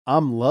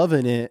 I'm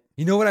loving it.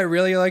 You know what I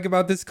really like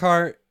about this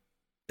car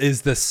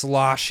is the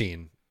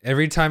sloshing.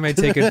 Every time I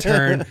take a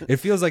turn, it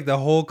feels like the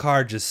whole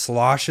car just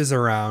sloshes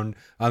around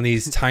on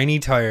these tiny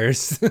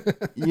tires.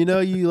 You know,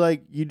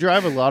 you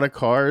drive a lot of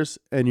cars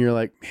and you're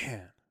like,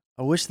 man,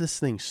 I wish this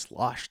thing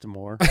sloshed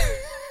more.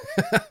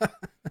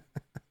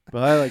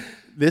 But I like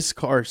this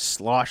car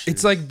sloshes.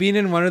 It's like being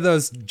in one of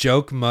those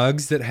joke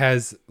mugs that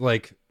has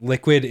like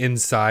liquid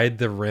inside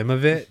the rim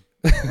of it.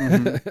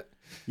 Mm-hmm.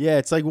 Yeah,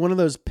 it's like one of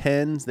those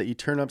pens that you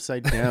turn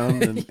upside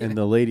down and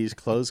the lady's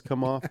clothes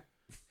come off,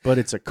 but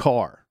it's a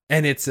car.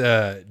 And it's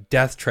a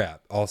death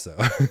trap also.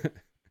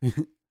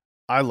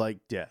 I like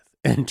death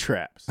and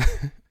traps.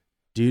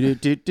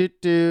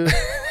 Do.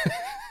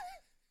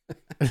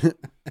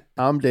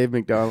 I'm Dave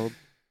McDonald.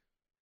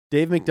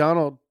 Dave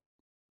McDonald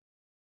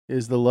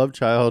is the love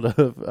child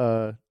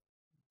of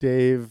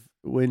Dave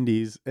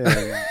Wendy's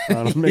and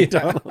Ronald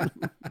McDonald.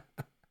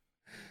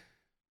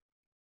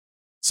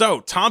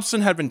 So,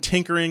 Thompson had been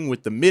tinkering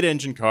with the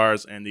mid-engine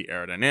cars and the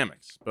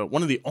aerodynamics, but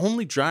one of the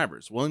only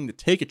drivers willing to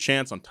take a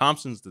chance on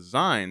Thompson's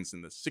designs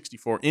in the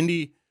 64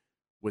 Indy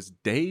was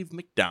Dave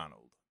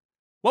McDonald.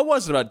 What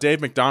was it about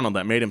Dave McDonald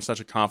that made him such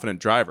a confident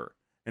driver?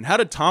 And how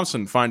did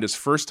Thompson find his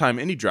first-time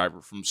Indy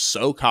driver from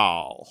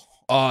SoCal?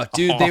 Oh,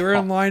 dude, they were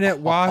in line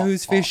at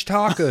Wahoo's Fish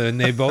Taco, and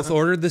they both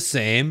ordered the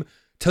same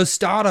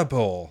tostada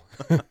bowl.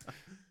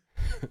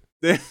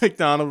 Dave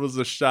McDonald was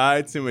a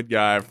shy, timid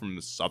guy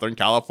from Southern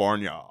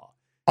California.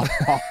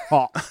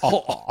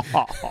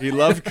 He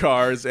loved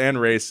cars and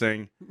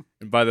racing,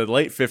 and by the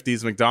late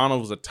 50s, McDonald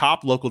was a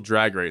top local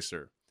drag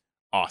racer.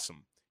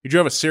 Awesome. He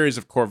drove a series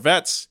of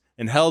Corvettes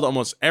and held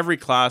almost every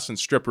class and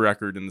strip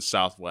record in the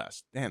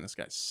Southwest. Damn, this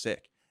guy's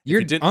sick.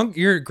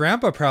 Your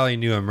grandpa probably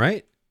knew him,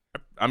 right?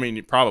 I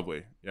mean,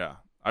 probably, yeah.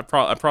 I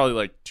probably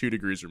like 2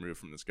 degrees removed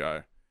from this guy.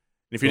 And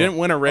if he didn't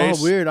win a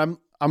race, weird. I'm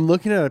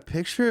looking at a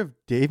picture of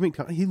Dave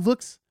McDonald. He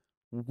looks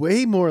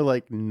way more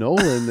like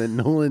Nolan than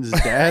Nolan's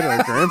dad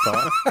or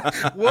grandpa.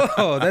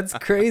 Whoa, that's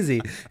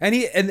crazy.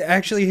 And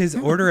actually his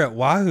order at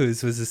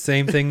Wahoo's was the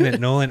same thing that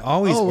Nolan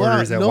always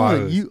orders at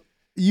Nolan, Wahoo's.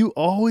 You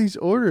always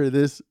order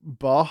this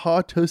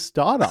Baja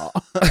Tostada.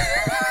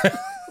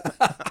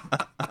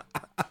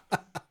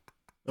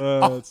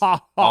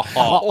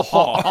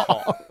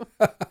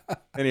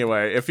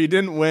 Anyway, if he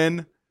didn't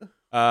win,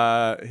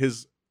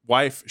 his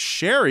wife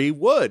Sherry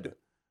would.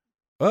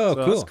 Oh, So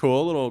cool. That's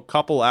cool. A little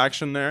couple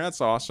action there.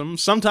 That's awesome.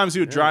 Sometimes he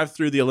would drive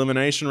through the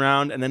elimination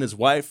round, and then his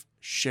wife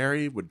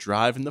Sherry would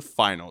drive in the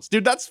finals.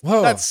 Dude, that's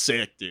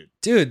sick, dude.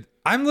 Dude,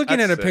 I'm looking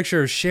That's at a sick.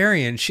 picture of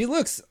Sherry, and she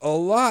looks a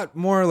lot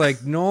more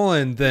like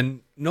Nolan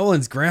than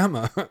Nolan's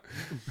grandma.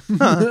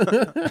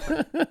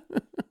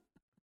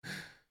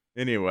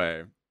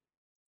 Anyway,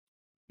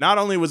 not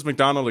only was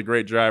McDonald a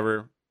great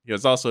driver, he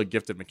was also a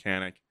gifted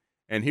mechanic,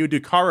 and he would do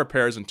car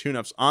repairs and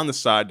tune-ups on the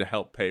side to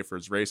help pay for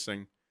his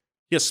racing.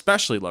 He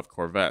especially loved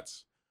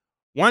Corvettes.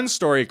 One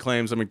story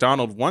claims that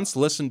McDonald once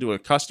listened to a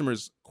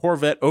customer's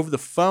Corvette over the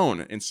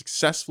phone and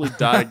successfully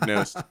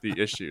diagnosed the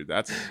issue.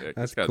 That's sick.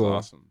 That's This guy's cool.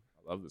 awesome.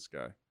 I love this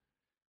guy.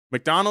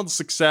 McDonald's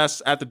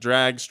success at the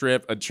drag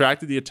strip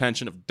attracted the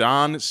attention of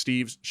Don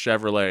Steve's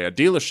Chevrolet, a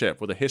dealership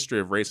with a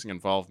history of racing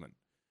involvement.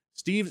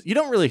 Steve's, you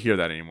don't really hear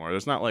that anymore.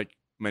 There's not like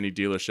many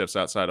dealerships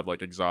outside of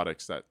like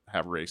exotics that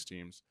have race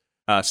teams.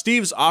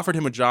 Steve's offered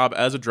him a job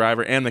as a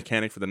driver and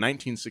mechanic for the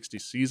 1960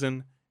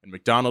 season, and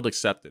McDonald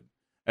accepted.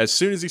 As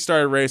soon as he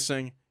started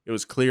racing, it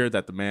was clear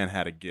that the man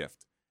had a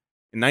gift.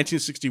 In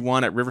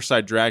 1961, at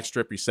Riverside Drag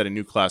Strip, he set a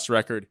new class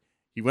record.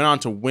 He went on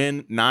to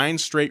win 9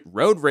 straight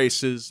road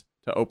races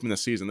to open the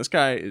season. This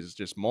guy is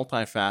just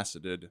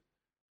multifaceted,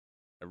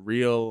 a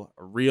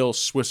real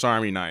Swiss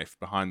Army knife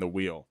behind the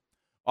wheel.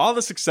 All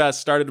the success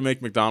started to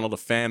make McDonald a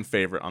fan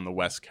favorite on the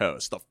West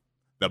Coast.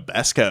 The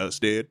best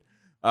coast, dude.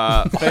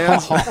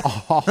 Fans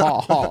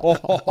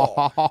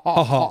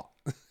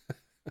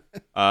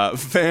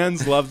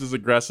loved his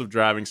aggressive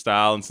driving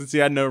style, and since he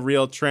had no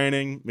real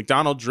training,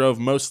 McDonald drove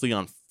mostly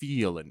on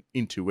feel and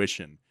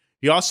intuition.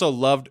 He also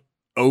loved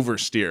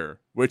oversteer,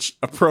 which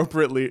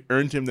appropriately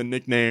earned him the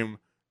nickname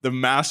the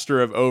Master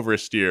of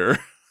Oversteer.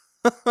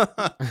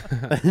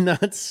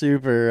 Not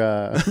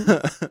super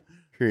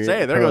creative.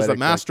 Say, there goes the poetic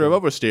Master like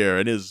of Oversteer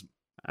and his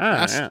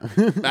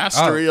that.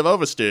 mastery of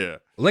oversteer.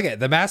 Look at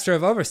the master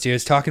of oversteer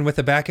is talking with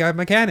the backyard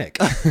mechanic.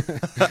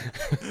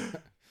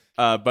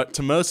 But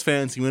to most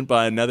fans, he went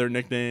by another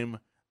nickname,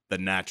 the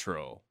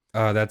Natural.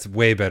 Oh, that's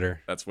way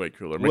better. That's way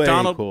cooler. Way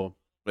McDonald, cool.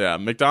 Yeah,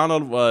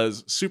 McDonald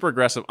was super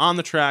aggressive on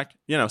the track.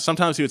 You know,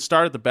 sometimes he would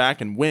start at the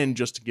back and win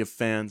just to give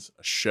fans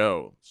a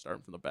show.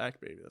 Starting from the back,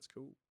 baby. That's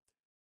cool.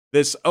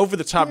 This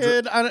over-the-top...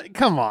 Dude,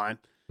 come on.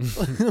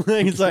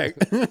 It's like,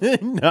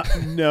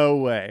 no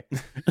way.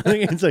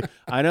 It's like,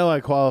 I know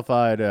I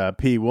qualified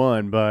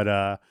P1, but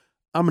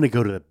I'm going to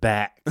go to the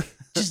back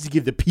just to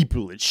give the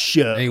people a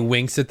show. And he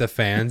winks at the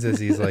fans as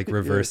he's like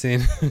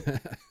reversing.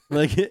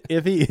 Like,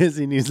 if he is,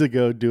 he needs to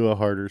go do a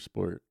harder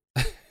sport.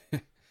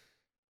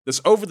 This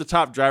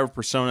over-the-top driver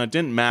persona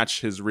didn't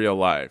match his real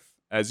life.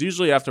 As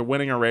usually after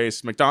winning a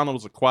race, McDonald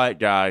was a quiet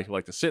guy who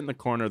liked to sit in the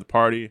corner of the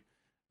party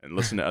and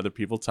listen to other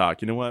people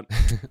talk. You know what?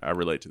 I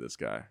relate to this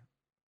guy.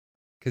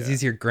 Because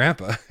he's your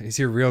grandpa. He's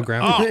your real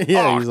grandpa.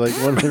 Yeah, he's like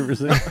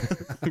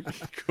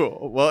 100%.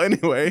 Cool. Well,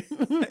 anyway,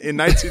 in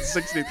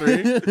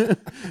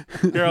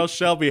 1963, Carroll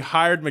Shelby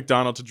hired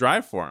McDonald to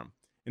drive for him.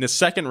 In his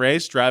second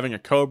race, driving a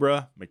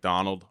Cobra,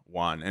 McDonald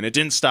won. And it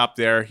didn't stop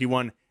there. He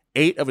won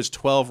 8 of his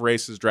 12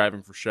 races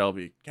driving for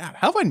Shelby. God,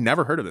 how have I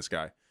never heard of this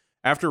guy?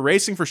 After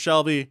racing for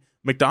Shelby,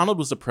 McDonald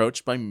was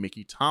approached by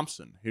Mickey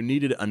Thompson, who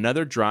needed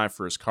another drive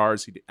for his car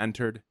as he'd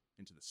entered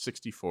into the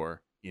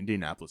 64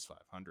 Indianapolis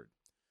 500.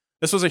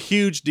 This was a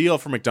huge deal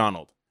for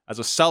McDonald. As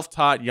a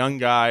self-taught young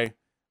guy,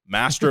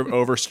 master of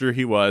oversteer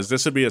he was,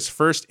 this would be his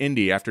first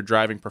Indy after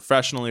driving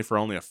professionally for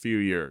only a few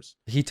years.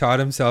 He taught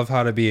himself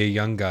how to be a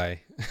young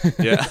guy.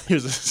 Yeah, he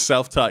was a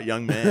self-taught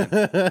young man.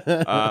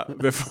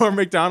 Before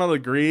McDonald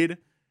agreed,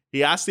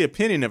 he asked the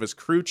opinion of his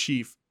crew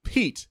chief,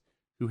 Pete,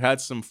 who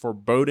had some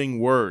foreboding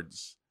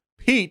words.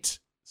 Pete,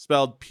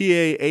 spelled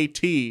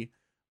P-A-A-T,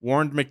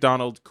 warned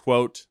McDonald,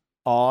 quote,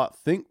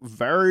 think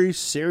very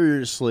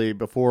seriously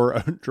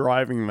before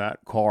driving that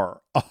car.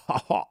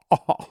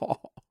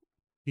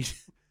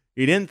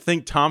 He didn't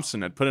think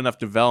Thompson had put enough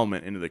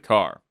development into the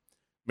car.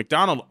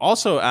 McDonald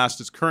also asked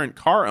his current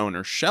car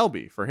owner,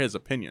 Shelby, for his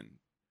opinion.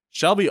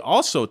 Shelby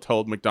also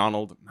told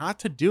McDonald not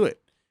to do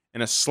it.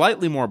 In a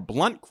slightly more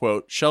blunt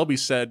quote, Shelby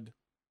said,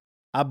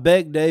 I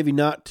begged Davey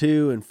not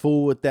to and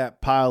fool with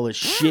that pile of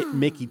shit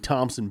Mickey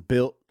Thompson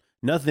built.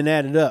 Nothing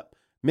added up.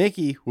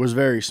 Mickey was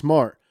very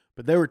smart,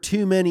 but there were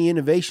too many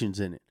innovations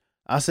in it.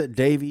 I said,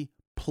 Davey,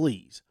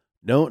 please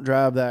don't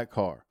drive that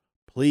car.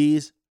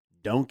 Please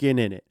don't get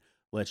in it.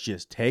 Let's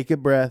just take a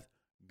breath,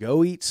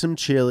 go eat some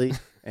chili,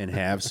 and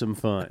have some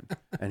fun.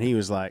 And he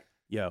was like,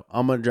 yo,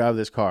 I'm going to drive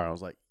this car. I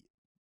was like,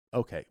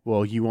 okay,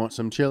 well, you want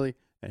some chili?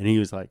 And he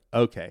was like,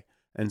 okay.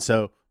 And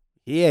so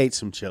he ate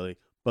some chili,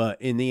 but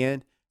in the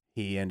end,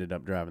 he ended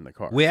up driving the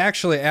car. We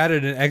actually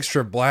added an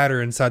extra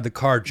bladder inside the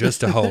car just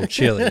to hold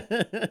chili.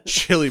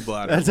 Chili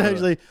bladder. That's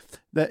actually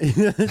that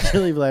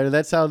chili bladder.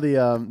 That's how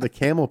the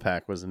camel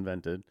pack was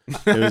invented.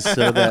 It was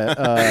so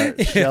that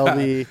Yeah.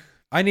 Shelby.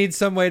 I need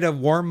some way to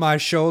warm my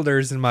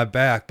shoulders and my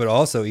back, but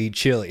also eat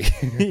chili.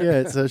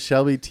 Yeah, so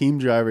Shelby team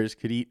drivers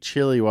could eat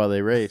chili while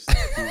they raced.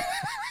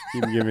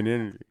 Keep them giving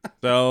energy.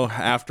 So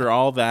after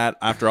all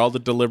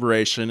the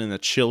deliberation and the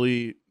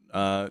chili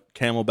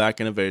camelback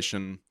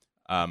innovation,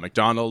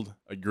 McDonald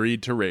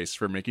agreed to race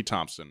for Mickey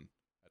Thompson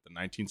at the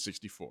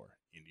 1964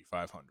 Indy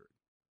 500.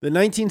 The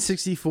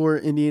 1964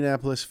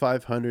 Indianapolis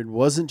 500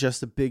 wasn't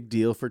just a big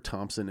deal for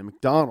Thompson and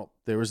McDonald.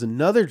 There was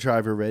another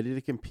driver ready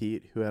to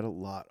compete who had a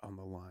lot on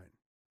the line.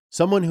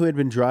 Someone who had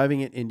been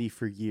driving at Indy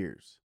for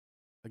years.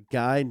 A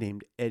guy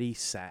named Eddie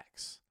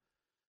Sachs.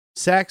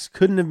 Sachs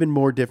couldn't have been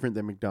more different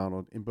than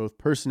McDonald in both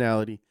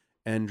personality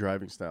and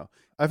driving style.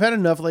 I've had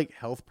enough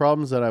health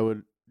problems that I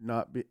would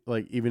not be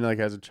even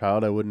as a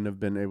child, I wouldn't have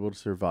been able to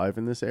survive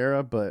in this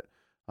era, but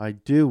I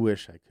do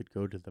wish I could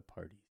go to the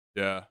parties.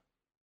 Yeah.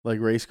 Like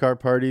race car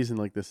parties in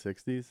the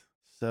 60s.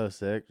 So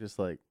sick. Just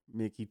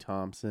Mickey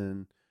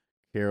Thompson,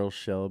 Carroll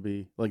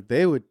Shelby.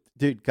 They would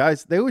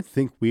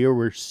think we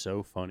were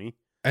so funny.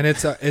 And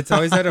it's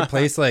always at a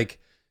place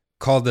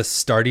called the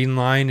Starting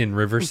Line in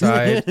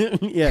Riverside.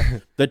 Yeah.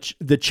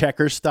 The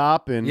checker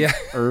stop in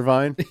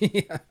Irvine.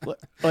 Yeah.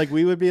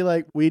 We would be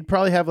we'd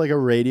probably have a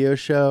radio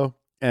show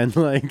and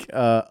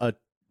a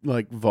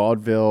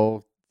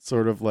vaudeville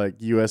sort of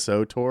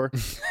USO tour.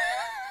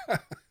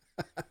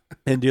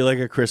 And do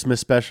a Christmas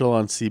special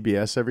on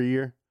CBS every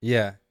year.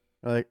 Yeah.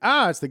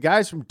 It's the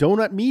guys from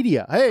Donut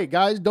Media. Hey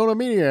guys, Donut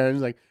Media.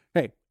 And it's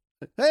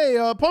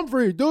hey,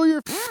 Pumphrey, do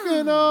your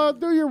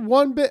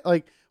one bit.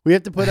 We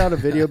have to put out a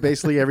video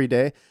basically every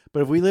day.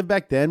 But if we lived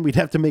back then, we'd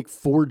have to make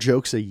 4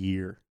 jokes a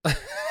year.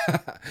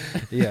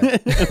 Yeah.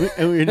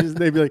 And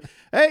they'd be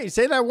hey,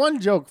 say that one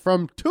joke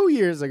from 2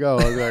 years ago.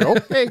 I'd be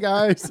okay,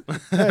 guys.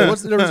 Hey,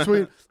 what's the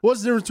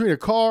difference between a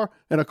car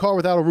and a car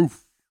without a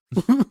roof?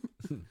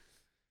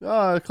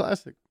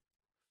 Classic.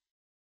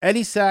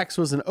 Eddie Sachs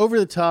was an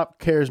over-the-top,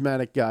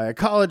 charismatic guy, a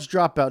college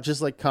dropout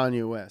just like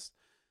Kanye West.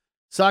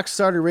 Sachs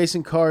started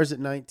racing cars at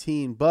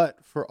 19,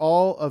 but for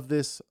all of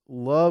this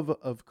love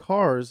of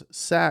cars,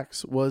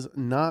 Sachs was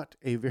not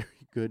a very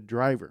good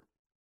driver.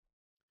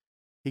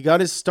 He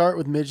got his start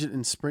with midget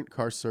and sprint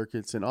car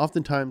circuits and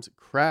oftentimes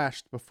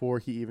crashed before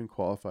he even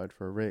qualified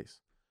for a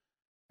race.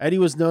 Eddie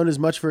was known as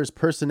much for his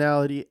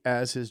personality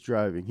as his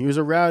driving. He was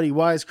a rowdy,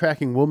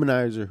 wisecracking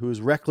womanizer who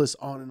was reckless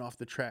on and off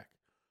the track.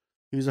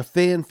 He was a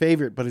fan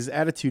favorite, but his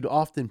attitude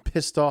often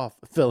pissed off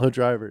fellow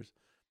drivers.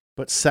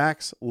 But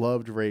Sachs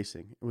loved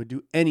racing and would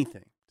do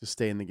anything to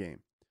stay in the game.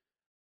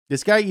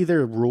 This guy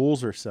either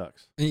rules or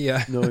sucks.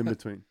 Yeah. No in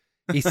between.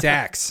 He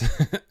sacks.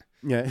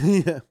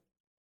 Yeah.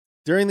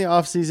 During the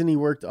offseason, he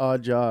worked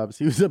odd jobs.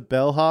 He was a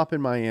bellhop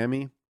in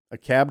Miami, a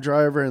cab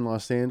driver in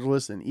Los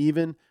Angeles, and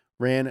even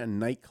ran a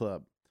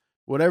nightclub.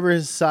 Whatever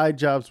his side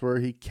jobs were,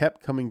 he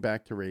kept coming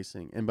back to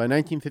racing. And by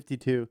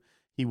 1952,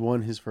 he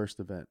won his first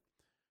event.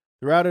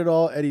 Throughout it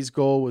all, Eddie's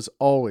goal was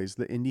always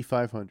the Indy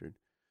 500.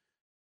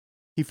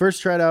 He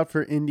first tried out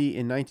for Indy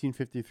in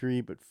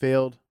 1953, but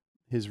failed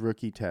his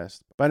rookie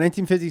test. By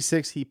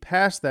 1956, he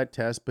passed that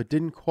test, but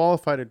didn't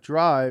qualify to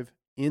drive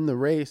in the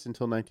race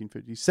until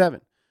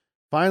 1957.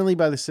 Finally,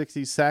 by the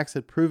 60s, Sachs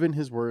had proven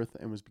his worth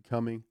and was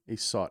becoming a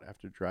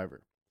sought-after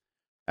driver.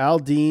 Al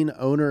Dean,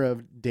 owner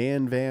of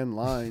Dan Van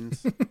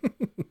Lines.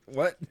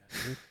 What?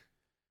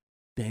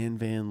 Dan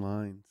Van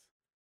Lines.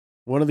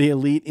 One of the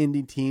elite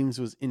Indy teams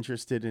was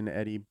interested in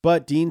Eddie,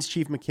 but Dean's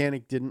chief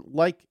mechanic didn't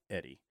like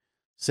Eddie,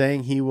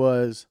 saying he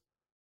was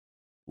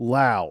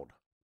loud,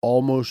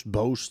 almost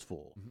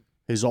boastful.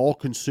 His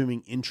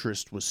all-consuming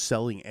interest was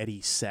selling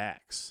Eddie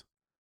Sachs.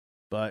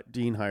 But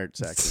Dean hired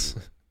Sachs.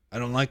 I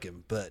don't like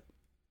him, but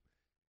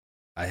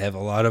I have a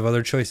lot of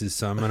other choices,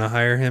 so I'm going to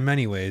hire him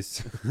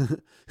anyways.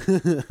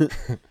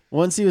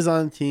 Once he was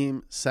on the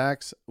team,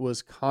 Sachs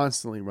was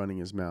constantly running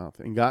his mouth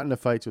and got into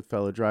fights with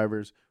fellow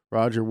drivers,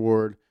 Roger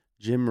Ward,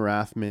 Jim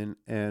Rathman,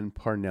 and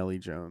Parnelli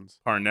Jones.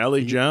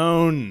 Parnelli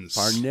Jones.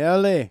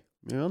 Parnelli.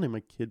 I'll name my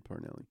kid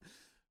Parnelli.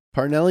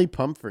 Parnelli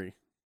Pumphrey.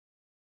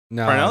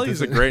 No,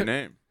 Parnelli's a great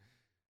name.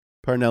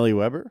 Parnelli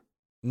Weber?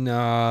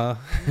 No.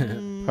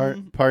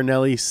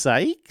 Parnelli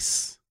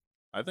Sykes?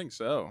 I think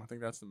so. I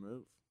think that's the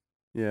move.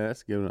 Yeah,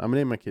 that's a good one. I'm going to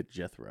name my kid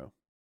Jethro.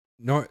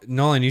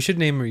 Nolan, you should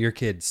name your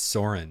kid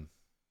Soren.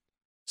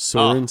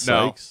 Soren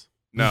Sykes?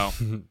 No.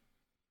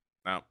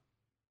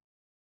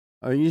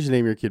 You should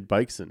name your kid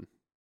Bison.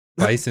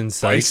 Bison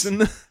Sykes?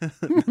 Bison?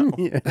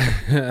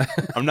 Yeah.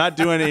 I'm not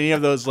doing any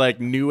of those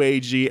new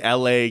agey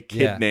LA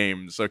kid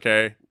names,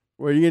 okay?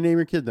 What are you going to name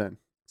your kid then?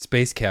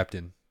 Space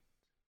Captain.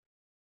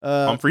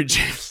 Humphrey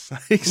James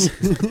Sykes.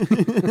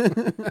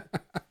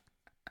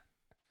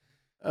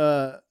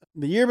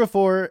 The year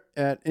before,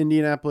 at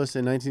Indianapolis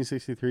in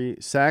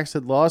 1963, Sachs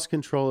had lost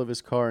control of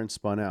his car and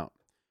spun out.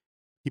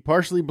 He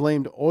partially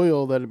blamed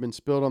oil that had been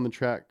spilled on the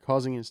track,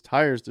 causing his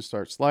tires to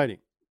start sliding.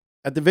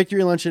 At the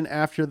victory luncheon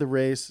after the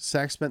race,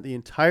 Sachs spent the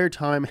entire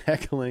time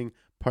heckling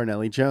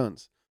Parnelli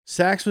Jones.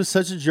 Sachs was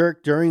such a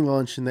jerk during the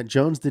luncheon that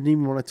Jones didn't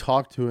even want to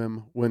talk to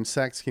him when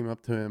Sachs came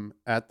up to him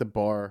at the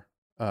bar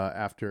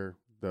after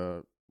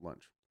the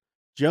lunch.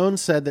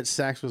 Jones said that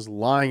Sachs was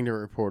lying to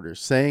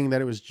reporters, saying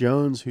that it was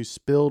Jones who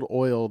spilled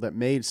oil that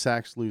made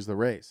Sachs lose the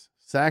race.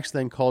 Sachs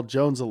then called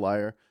Jones a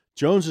liar.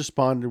 Jones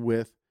responded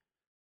with,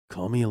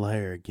 "Call me a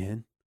liar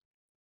again,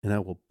 and I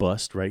will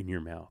bust right in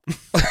your mouth."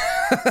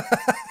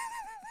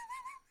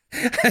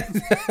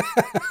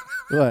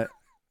 What?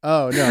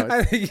 Oh, no.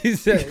 I think you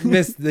said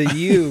missed the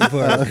U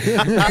part.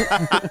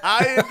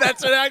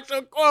 That's an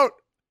actual quote.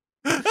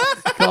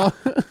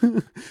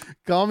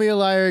 Call me a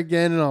liar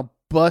again, and I'll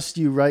bust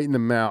you right in the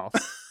mouth.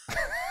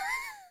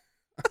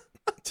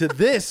 To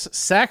this,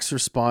 Sachs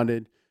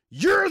responded,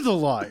 "You're the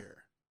liar."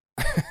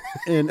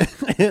 and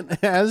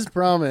as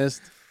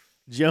promised,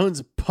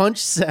 Jones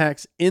punched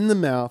Sachs in the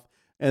mouth,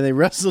 and they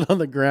wrestled on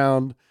the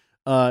ground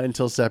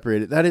until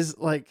separated. That is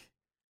like,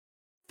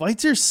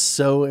 fights are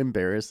so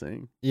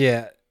embarrassing.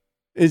 Yeah.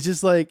 It's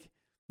just like,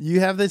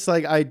 you have this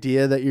like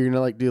idea that you're gonna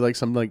like do like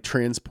some like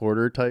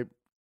transporter type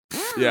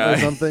or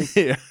something.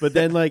 Yeah. But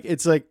then like,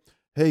 it's like,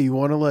 hey, you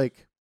want to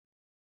like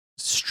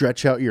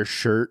stretch out your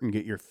shirt and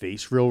get your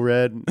face real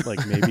red, and,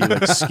 like maybe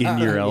like skin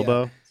your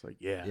elbow. It's like,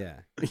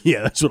 yeah,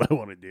 that's what I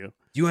want to do. Do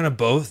you want to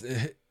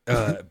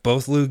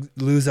both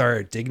lose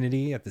our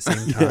dignity at the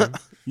same time?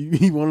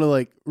 You want to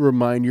like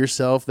remind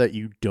yourself that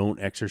you don't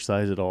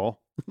exercise at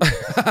all.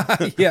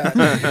 Yeah,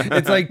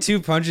 it's like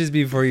 2 punches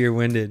before you're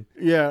winded.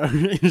 Yeah,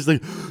 it's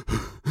like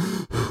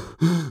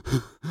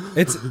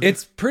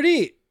it's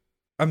pretty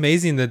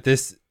amazing that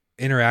this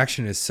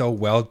interaction is so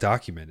well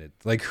documented.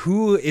 Like,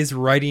 who is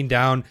writing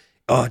down,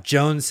 oh,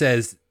 Jones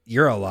says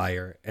you're a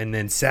liar, and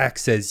then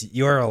Sachs says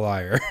you're a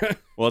liar?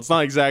 Well, it's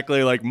not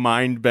exactly like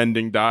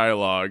mind-bending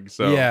dialogue,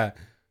 so Yeah.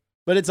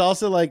 But it's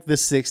also like the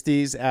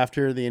 60s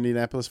after the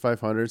Indianapolis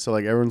 500, so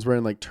like everyone's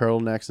wearing like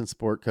turtlenecks and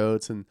sport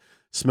coats and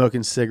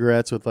smoking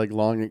cigarettes with like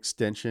long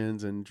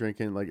extensions and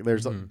drinking. Like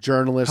there's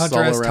journalists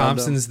Hunter all S. around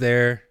Thompson's them.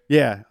 there.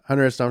 Yeah,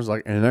 Hunter S. Thompson's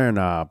like, and then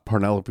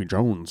Penelope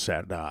Jones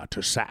said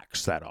to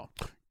Sachs that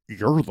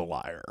you're the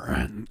liar.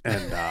 And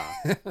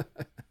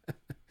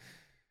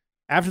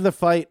after the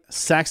fight,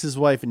 Sachs's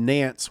wife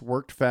Nance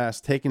worked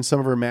fast, taking some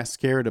of her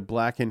mascara to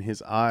blacken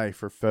his eye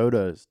for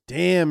photos.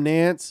 Damn,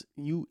 Nance,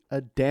 you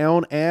a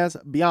down ass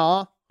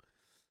bia.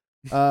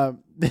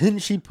 Then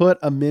she put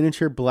a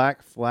miniature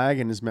black flag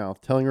in his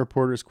mouth, telling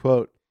reporters,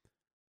 quote,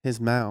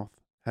 "His mouth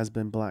has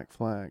been black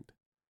flagged."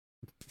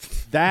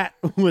 That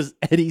was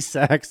Eddie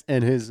Sachs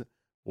and his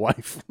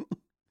wife.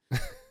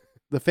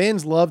 The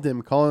fans loved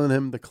him, calling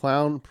him the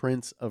Clown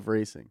Prince of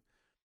Racing.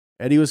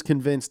 Eddie was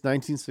convinced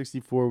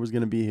 1964 was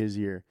going to be his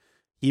year.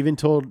 He even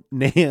told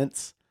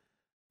Nance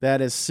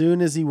that as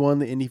soon as he won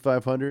the Indy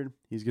 500,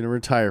 he's going to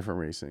retire from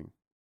racing.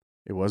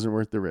 It wasn't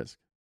worth the risk.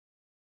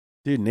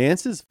 Dude,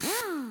 Nance is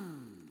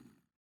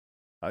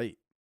tight.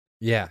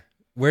 Yeah.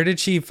 Where did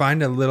she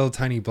find a little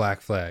tiny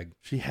black flag?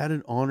 She had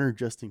it on her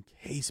just in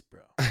case,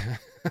 bro.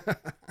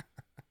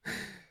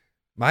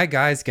 My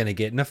guy's going to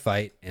get in a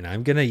fight, and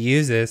I'm going to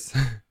use this.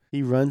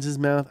 He runs his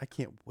mouth. I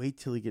can't wait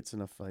till he gets in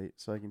a fight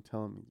so I can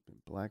tell him he's been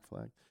black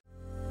flagged.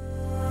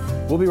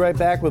 We'll be right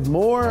back with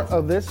more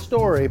of this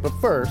story, but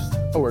first,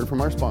 a word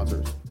from our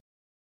sponsors.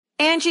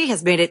 Angie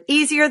has made it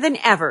easier than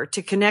ever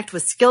to connect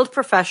with skilled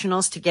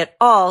professionals to get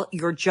all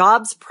your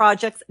jobs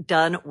projects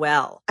done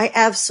well. I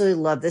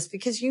absolutely love this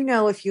because, you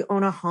know, if you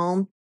own a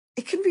home,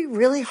 it can be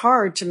really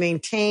hard to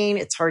maintain.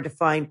 It's hard to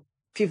find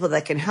people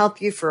that can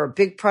help you for a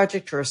big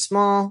project or a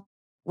small.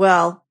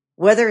 Well,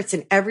 whether it's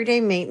in everyday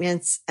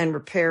maintenance and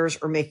repairs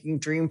or making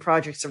dream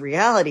projects a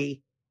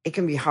reality, it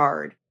can be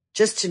hard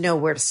just to know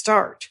where to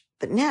start.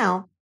 But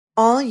now,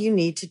 all you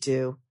need to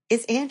do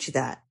is Angie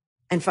that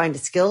and find a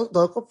skilled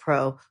local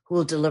pro who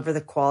will deliver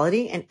the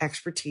quality and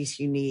expertise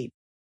you need.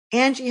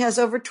 Angie has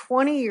over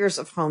 20 years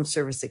of home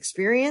service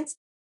experience,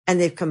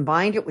 and they've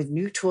combined it with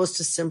new tools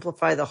to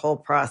simplify the whole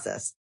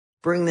process.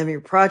 Bring them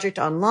your project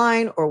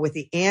online or with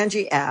the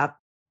Angie app.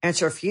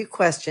 Answer a few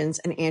questions,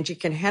 and Angie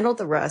can handle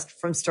the rest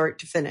from start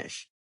to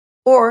finish.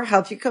 Or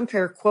help you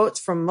compare quotes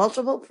from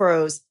multiple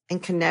pros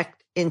and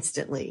connect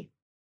instantly.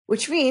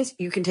 Which means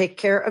you can take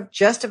care of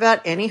just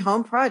about any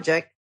home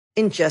project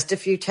in just a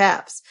few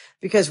taps.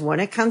 Because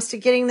when it comes to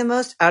getting the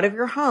most out of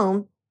your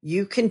home,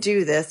 you can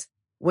do this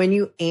when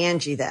you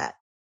Angie that.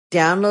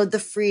 Download the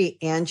free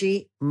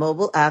Angie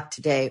mobile app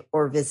today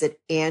or visit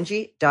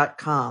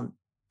Angie.com.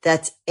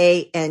 That's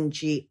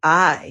ANGI.com.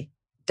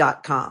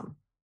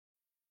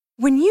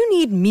 When you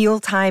need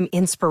mealtime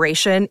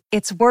inspiration,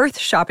 it's worth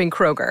shopping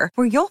Kroger,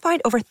 where you'll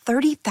find over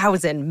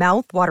 30,000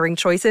 mouth-watering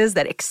choices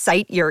that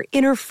excite your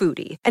inner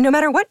foodie. And no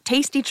matter what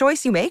tasty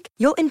choice you make,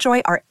 you'll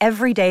enjoy our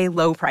everyday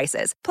low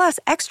prices, plus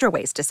extra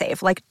ways to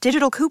save, like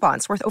digital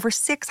coupons worth over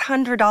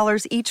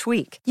 $600 each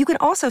week. You can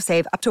also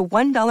save up to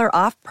 $1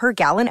 off per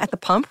gallon at the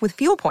pump with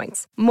fuel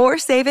points. More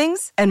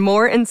savings and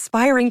more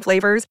inspiring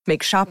flavors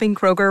make shopping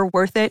Kroger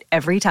worth it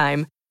every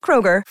time.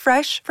 Kroger,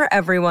 fresh for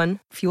everyone.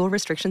 Fuel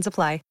restrictions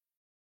apply.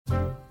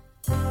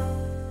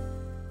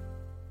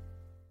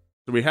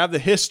 So we have the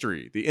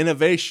history, the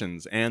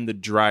innovations, and the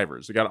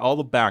drivers. We got all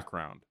the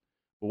background.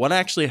 But what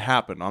actually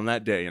happened on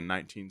that day in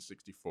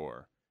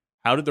 1964?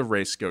 How did the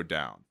race go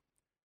down?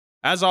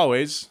 As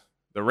always,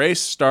 the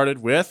race started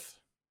with...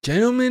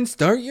 Gentlemen,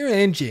 start your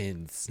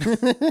engines.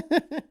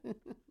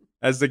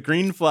 As the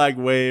green flag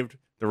waved,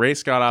 the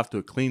race got off to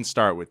a clean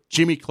start with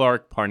Jimmy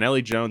Clark,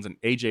 Parnelli Jones, and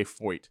A.J.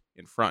 Foyt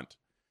in front.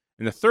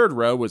 In the third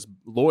row was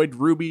Lloyd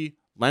Ruby,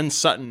 Len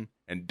Sutton,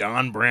 and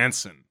Don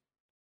Branson.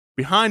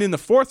 Behind in the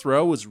fourth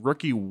row was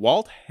rookie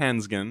Walt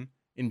Hansgen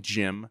and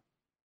Jim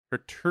Those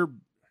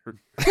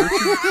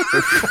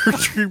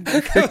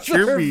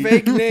are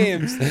fake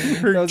names.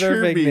 Those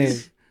are fake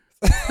names.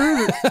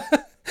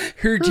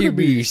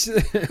 Hurtubise.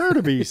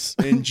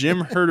 And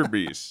Jim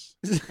Hurtubise.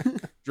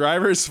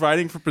 Drivers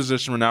fighting for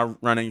position were now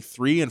running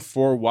 3 and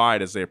 4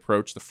 wide as they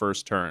approached the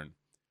first turn.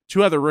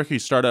 2 other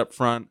rookies start up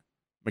front,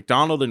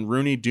 McDonald and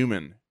Rooney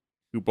Duman,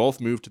 who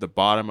both moved to the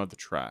bottom of the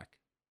track.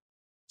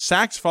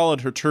 Sachs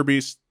followed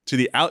Hurtubise to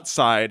the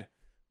outside,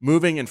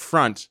 moving in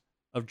front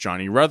of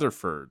Johnny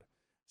Rutherford.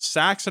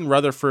 Sachs and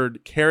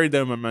Rutherford carried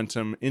their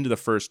momentum into the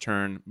first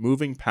turn,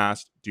 moving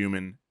past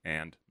Duman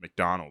and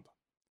McDonald.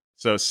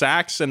 So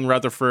Sachs and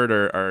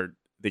Rutherford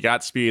they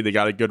got speed, they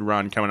got a good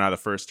run coming out of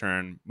the first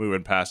turn,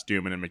 moving past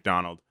Duman and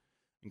McDonald.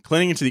 And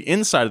clinging to the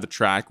inside of the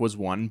track was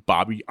one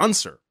Bobby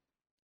Unser.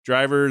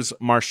 Drivers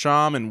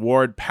Marsham and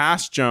Ward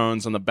passed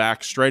Jones on the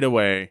back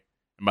straightaway,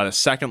 and by the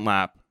second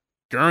lap,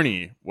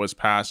 Gurney was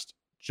past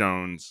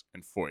Jones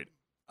and Foyt.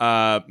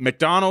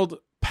 McDonald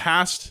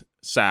passed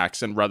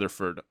Sachs and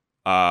Rutherford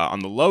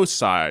on the low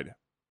side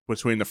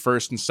between the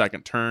first and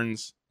second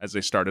turns as they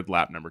started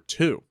lap number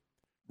 2.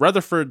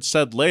 Rutherford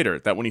said later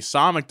that when he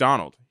saw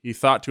McDonald, he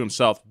thought to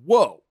himself,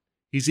 whoa,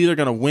 he's either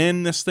going to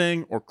win this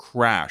thing or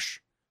crash.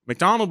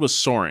 McDonald was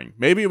soaring.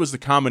 Maybe it was the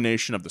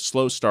combination of the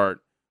slow start,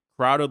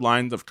 crowded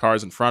lines of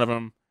cars in front of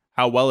him,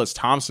 how well his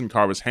Thompson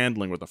car was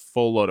handling with a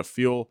full load of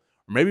fuel,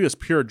 or maybe it was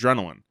pure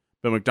adrenaline.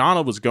 But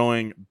McDonald was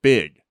going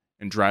big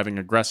and driving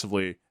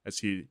aggressively as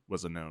he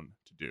was known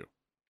to do.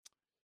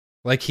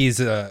 Like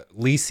he's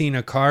leasing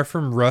a car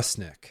from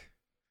Rusnick.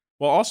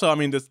 Well, also, I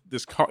mean,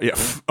 this car... Yeah,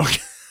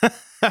 okay.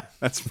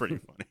 That's pretty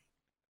funny.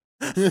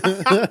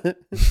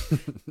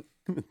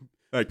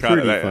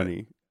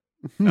 Funny.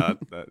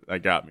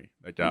 That got me.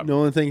 No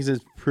one thinks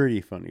it's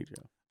pretty funny,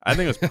 Joe. I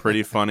think it's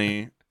pretty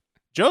funny.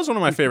 Joe's one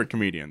of my favorite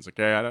comedians,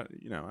 okay? I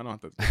don't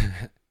have to...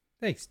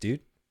 Thanks,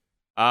 dude.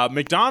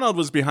 McDonald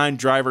was behind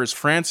drivers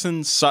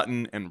Franson,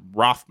 Sutton, and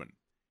Rothman.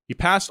 He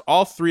passed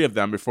all 3 of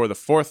them before the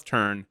 4th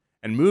turn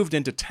and moved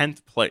into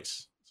 10th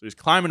place. So he's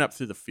climbing up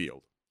through the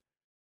field.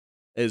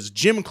 As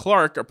Jim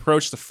Clark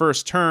approached the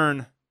first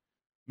turn,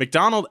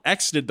 McDonald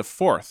exited the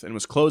 4th and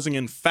was closing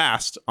in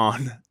fast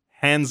on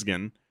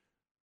Hansgen,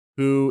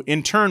 who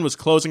in turn was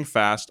closing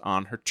fast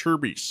on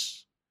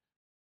Hurtubise.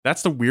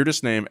 That's the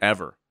weirdest name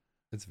ever.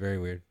 It's very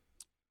weird.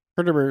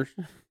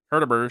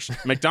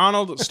 Hurtubise.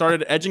 McDonald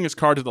started edging his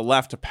car to the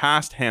left to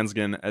pass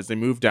Hansgen as they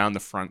moved down the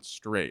front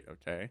straight,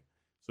 okay?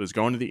 So he's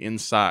going to the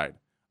inside.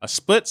 A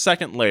split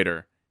second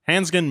later,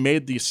 Hansgen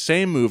made the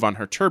same move on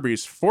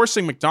Hurtubise,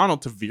 forcing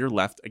McDonald to veer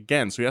left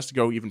again, so he has to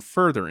go even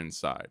further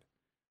inside.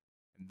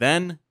 And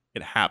then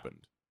it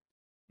happened.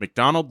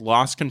 McDonald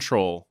lost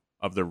control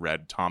of the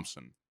red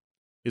Thompson.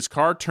 His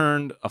car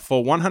turned a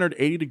full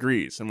 180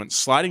 degrees and went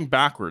sliding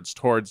backwards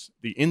towards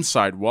the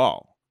inside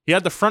wall. He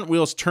had the front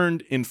wheels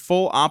turned in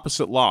full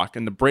opposite lock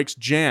and the brakes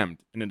jammed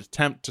in an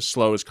attempt to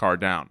slow his car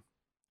down.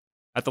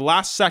 At the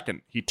last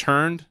second, he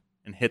turned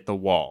and hit the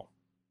wall.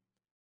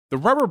 The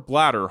rubber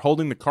bladder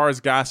holding the car's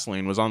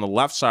gasoline was on the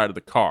left side of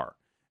the car,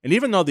 and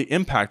even though the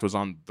impact was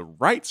on the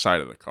right side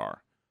of the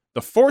car,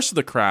 the force of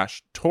the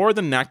crash tore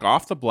the neck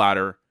off the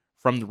bladder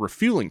from the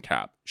refueling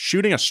cap,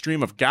 shooting a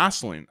stream of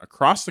gasoline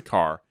across the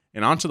car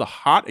and onto the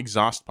hot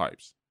exhaust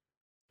pipes.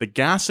 The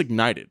gas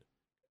ignited,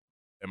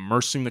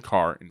 immersing the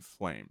car in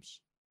flames.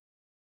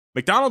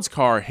 McDonald's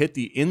car hit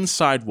the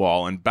inside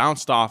wall and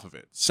bounced off of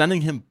it,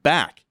 sending him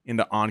back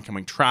into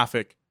oncoming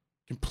traffic,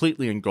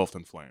 completely engulfed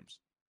in flames.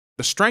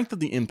 The strength of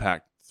the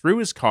impact threw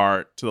his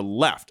car to the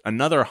left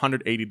another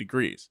 180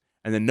 degrees,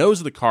 and the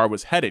nose of the car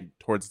was headed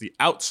towards the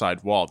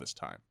outside wall this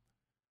time.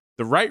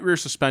 The right rear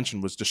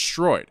suspension was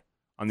destroyed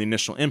on the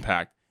initial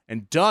impact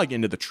and dug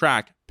into the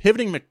track,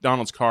 pivoting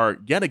McDonald's car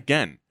yet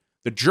again,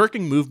 the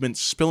jerking movement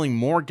spilling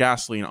more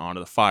gasoline onto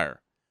the fire.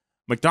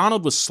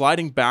 McDonald was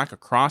sliding back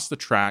across the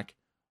track,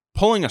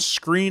 pulling a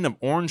screen of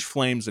orange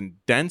flames and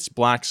dense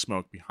black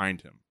smoke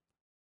behind him.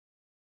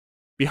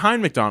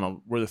 Behind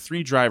McDonald were the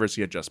 3 drivers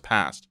he had just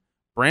passed: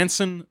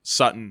 Branson,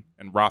 Sutton,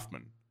 and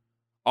Rothman.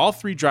 All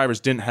 3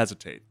 drivers didn't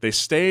hesitate. They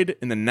stayed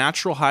in the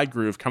natural high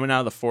groove coming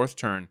out of the 4th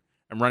turn,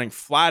 and running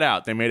flat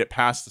out, they made it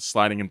past the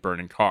sliding and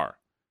burning car.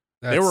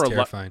 That's they were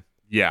terrifying.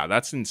 Yeah,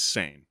 that's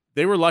insane.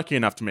 They were lucky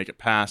enough to make it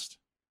past,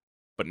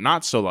 but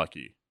not so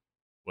lucky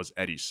was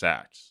Eddie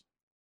Sachs.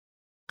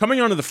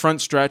 Coming onto the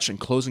front stretch and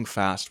closing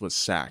fast was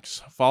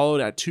Sachs, followed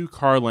at 2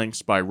 car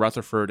lengths by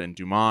Rutherford and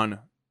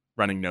Dumont,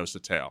 running nose to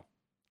tail.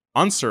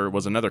 Unser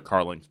was another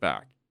car length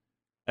back.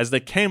 As they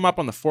came up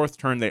on the 4th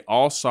turn, they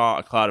all saw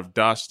a cloud of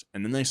dust,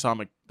 and then they saw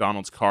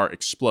McDonald's car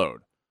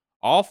explode.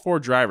 All 4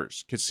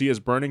 drivers could see his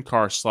burning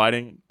car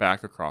sliding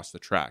back across the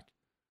track.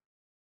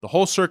 The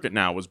whole circuit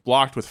now was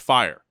blocked with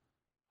fire.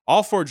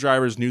 All 4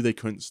 drivers knew they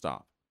couldn't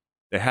stop.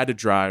 They had to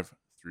drive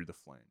through the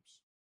flames.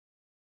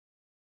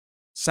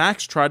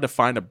 Sachs tried to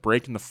find a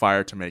break in the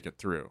fire to make it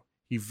through.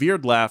 He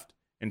veered left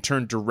and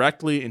turned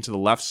directly into the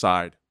left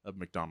side of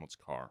McDonald's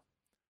car.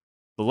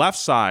 The left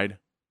side,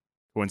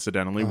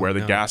 coincidentally, where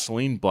the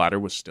gasoline bladder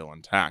was still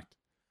intact.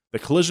 The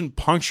collision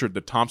punctured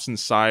the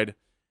Thompson's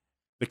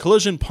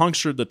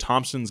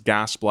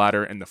gas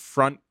bladder and the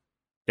front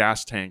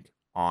gas tank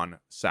on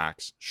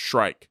Sachs'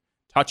 Shrike,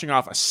 touching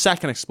off a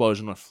second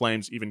explosion with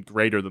flames even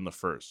greater than the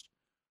first.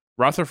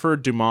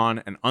 Rutherford,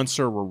 Dumont, and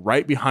Unser were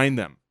right behind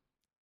them.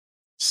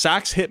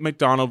 Sachs hit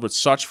McDonald with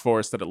such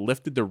force that it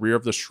lifted the rear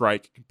of the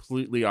Shrike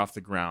completely off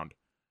the ground.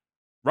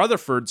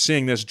 Rutherford,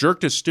 seeing this,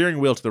 jerked his steering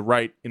wheel to the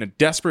right in a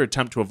desperate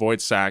attempt to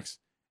avoid Sachs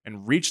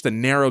and reached the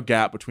narrow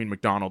gap between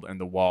McDonald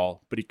and the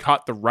wall, but he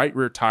caught the right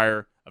rear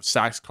tire of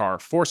Sachs' car,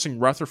 forcing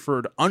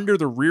Rutherford under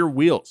the rear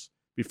wheels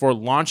before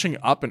launching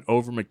up and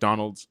over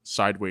McDonald's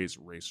sideways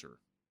racer.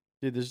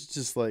 Dude, this is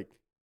just like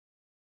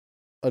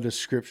a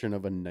description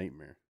of a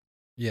nightmare.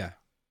 Yeah.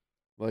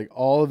 Like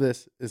all of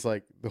this is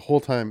like the whole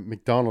time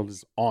McDonald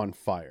is on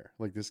fire.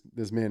 Like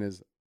this man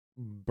is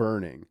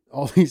burning.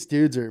 All these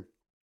dudes are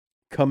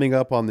coming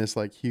up on this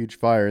like huge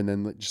fire, and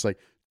then just like,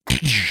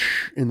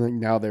 and like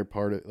now they're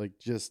part of like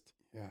just,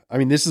 yeah. I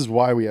mean, this is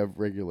why we have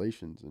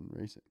regulations in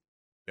racing.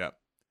 Yep.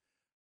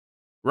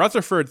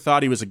 Rutherford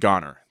thought he was a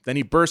goner. Then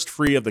he burst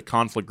free of the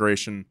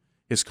conflagration,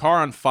 his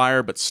car on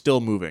fire but still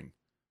moving.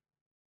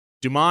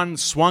 Dumont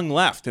swung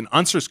left, and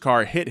Unser's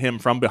car hit him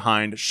from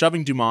behind,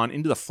 shoving Dumont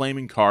into the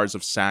flaming cars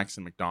of Sachs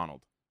and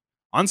McDonald.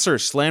 Unser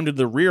slammed into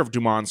the rear of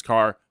Dumont's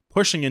car,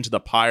 pushing into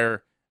the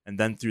pyre and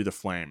then through the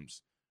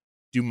flames.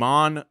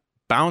 Dumont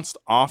bounced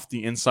off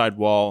the inside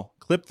wall,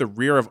 clipped the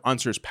rear of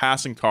Unser's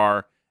passing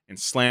car, and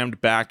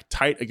slammed back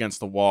tight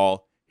against the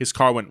wall. His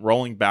car went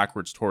rolling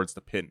backwards towards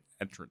the pit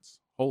entrance.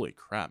 Holy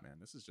crap, man.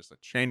 This is just a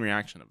chain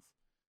reaction of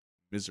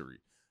misery.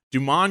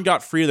 Dumont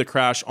got free of the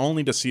crash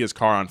only to see his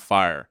car on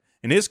fire.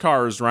 And his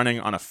car was running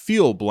on a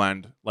fuel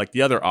blend like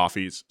the other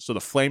Offies, so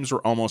the flames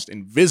were almost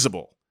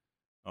invisible.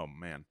 Oh,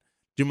 man.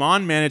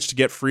 Dumont managed to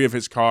get free of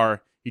his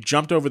car. He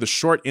jumped over the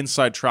short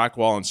inside track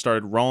wall and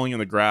started rolling in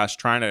the grass,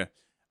 trying to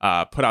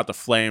put out the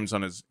flames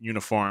on his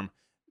uniform.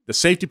 The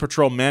safety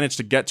patrol managed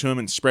to get to him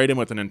and sprayed him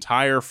with an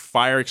entire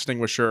fire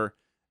extinguisher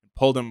and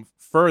pulled him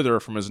further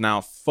from his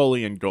now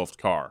fully engulfed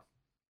car.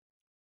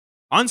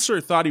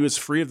 Unser thought he was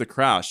free of the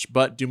crash,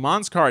 but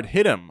Dumont's car had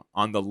hit him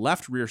on the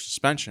left rear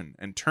suspension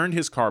and turned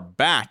his car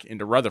back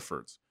into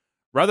Rutherford's.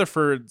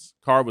 Rutherford's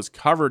car was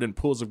covered in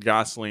pools of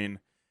gasoline,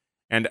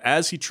 and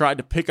as he tried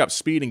to pick up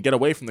speed and get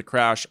away from the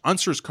crash,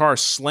 Unser's car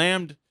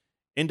slammed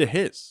into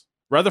his.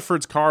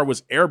 Rutherford's car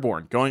was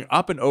airborne, going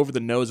up and over the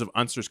nose of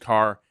Unser's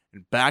car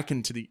and back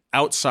into the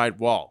outside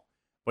wall.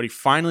 But he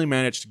finally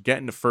managed to get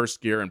into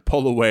first gear and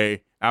pull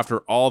away after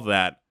all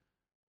that.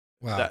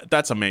 Wow.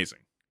 That's amazing.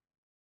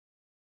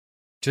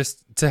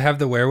 Just to have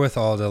the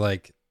wherewithal to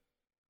like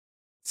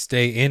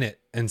stay in it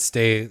and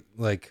stay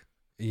like,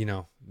 you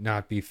know,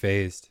 not be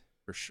phased.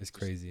 For sure. It's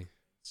crazy.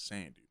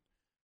 Insane, dude.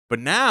 But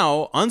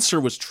now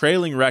Unser was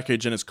trailing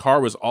wreckage and his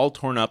car was all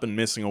torn up and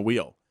missing a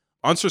wheel.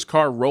 Unser's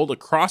car rolled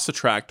across the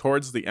track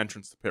towards the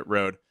entrance to pit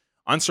road.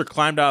 Unser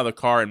climbed out of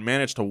the car and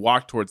managed to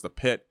walk towards the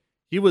pit.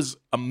 He was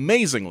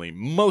amazingly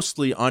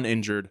mostly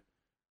uninjured,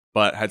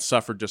 but had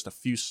suffered just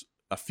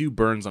a few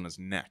burns on his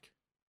neck.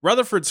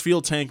 Rutherford's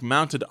fuel tank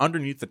mounted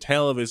underneath the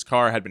tail of his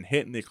car had been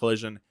hit in the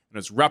collision and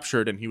was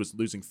ruptured, and he was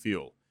losing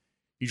fuel.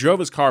 He drove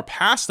his car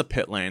past the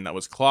pit lane that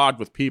was clogged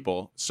with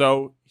people,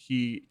 so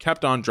he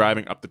kept on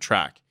driving up the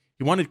track.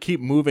 He wanted to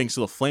keep moving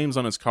so the flames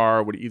on his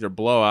car would either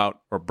blow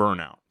out or burn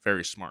out.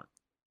 Very smart.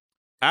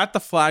 At the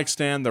flag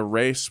stand, the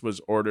race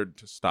was ordered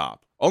to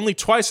stop. Only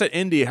twice at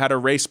Indy had a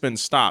race been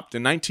stopped,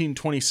 in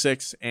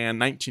 1926 and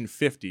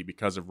 1950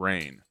 because of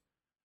rain.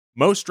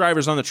 Most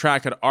drivers on the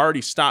track had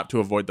already stopped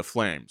to avoid the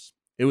flames.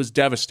 It was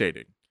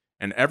devastating,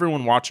 and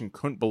everyone watching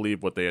couldn't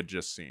believe what they had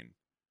just seen.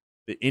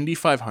 The Indy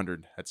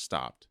 500 had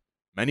stopped.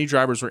 Many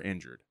drivers were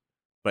injured,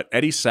 but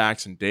Eddie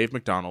Sachs and Dave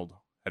McDonald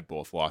had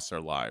both lost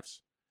their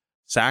lives.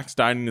 Sachs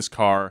died in his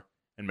car,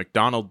 and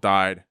McDonald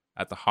died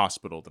at the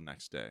hospital the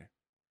next day.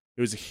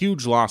 It was a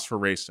huge loss for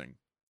racing.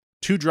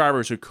 Two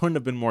drivers who couldn't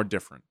have been more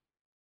different.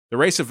 The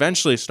race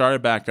eventually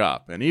started back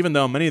up, and even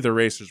though many of the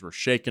racers were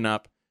shaken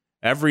up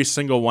Every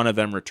single one of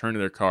them returned to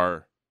their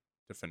car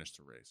to finish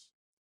the race,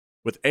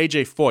 with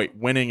AJ Foyt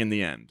winning in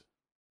the end,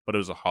 but it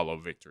was a hollow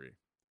victory.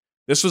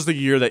 This was the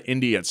year that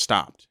Indy had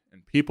stopped,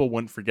 and people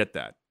wouldn't forget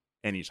that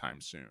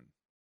anytime soon.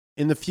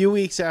 In the few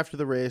weeks after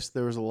the race,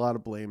 there was a lot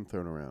of blame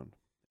thrown around.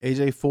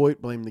 AJ Foyt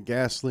blamed the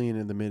gasoline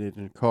in the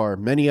mid-engine car.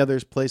 Many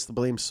others placed the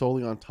blame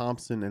solely on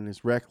Thompson and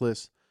his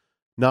reckless,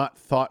 not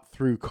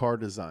thought-through car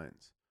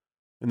designs.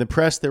 In the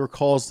press, there were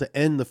calls to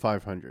end the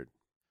 500.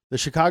 The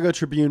Chicago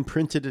Tribune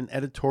printed an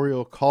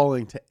editorial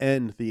calling to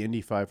end the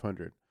Indy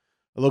 500.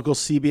 A local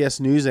CBS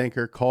news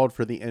anchor called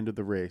for the end of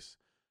the race.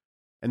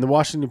 And the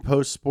Washington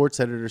Post sports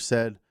editor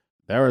said,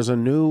 "There is a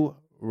new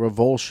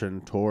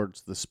revulsion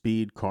towards the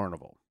speed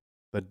carnival.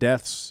 The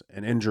deaths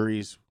and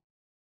injuries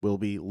will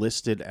be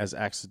listed as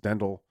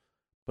accidental,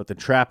 but the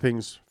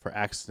trappings for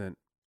accident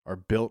are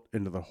built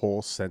into the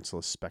whole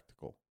senseless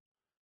spectacle."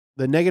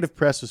 The negative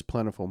press was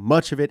plentiful,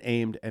 much of it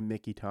aimed at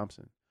Mickey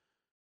Thompson.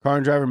 Car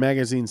and Driver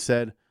magazine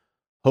said,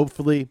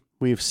 "Hopefully,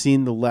 we have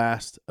seen the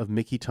last of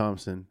Mickey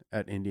Thompson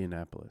at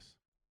Indianapolis."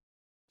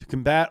 To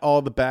combat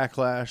all the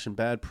backlash and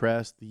bad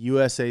press, the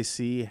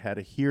USAC had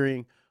a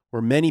hearing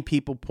where many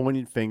people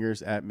pointed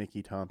fingers at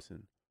Mickey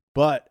Thompson.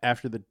 But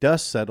after the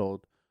dust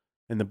settled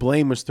and the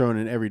blame was thrown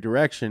in every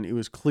direction, it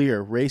was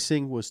clear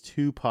racing was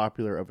too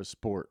popular of a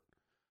sport.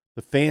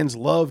 The fans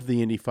loved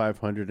the Indy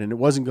 500 and it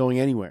wasn't going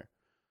anywhere.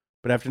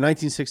 But after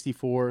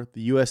 1964,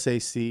 the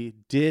USAC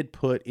did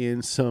put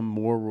in some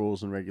more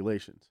rules and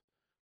regulations.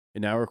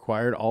 It now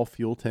required all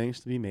fuel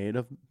tanks to be made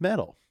of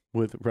metal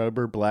with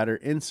rubber bladder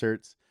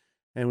inserts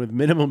and with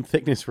minimum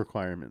thickness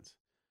requirements.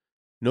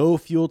 No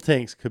fuel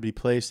tanks could be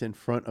placed in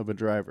front of a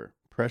driver.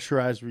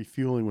 Pressurized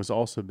refueling was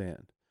also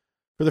banned.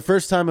 For the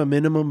first time, a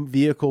minimum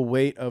vehicle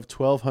weight of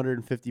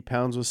 1,250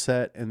 pounds was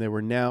set, and there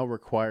were now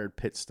required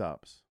pit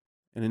stops.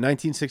 And in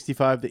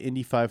 1965, the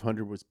Indy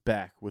 500 was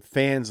back, with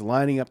fans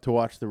lining up to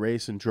watch the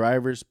race and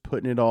drivers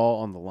putting it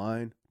all on the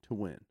line to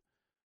win.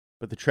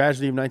 But the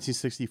tragedy of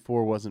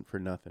 1964 wasn't for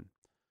nothing.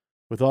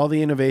 With all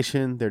the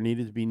innovation, there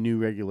needed to be new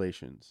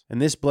regulations.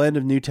 And this blend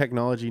of new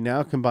technology,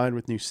 now combined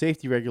with new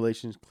safety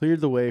regulations,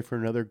 cleared the way for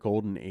another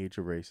golden age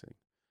of racing.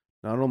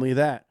 Not only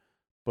that,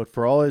 but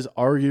for all his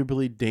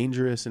arguably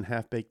dangerous and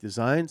half-baked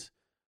designs,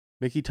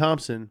 Mickey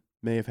Thompson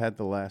may have had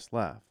the last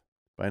laugh.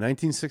 By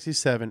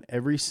 1967,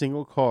 every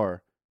single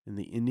car in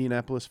the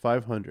Indianapolis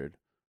 500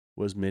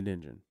 was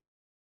mid-engine.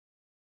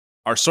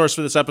 Our source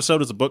for this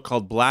episode is a book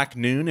called Black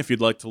Noon, if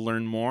you'd like to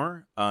learn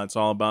more. It's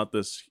all about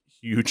this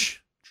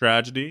huge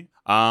tragedy.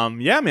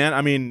 Yeah, man.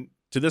 I mean,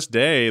 to this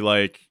day,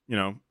 like, you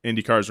know,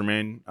 Indy cars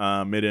remain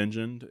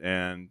mid-engined,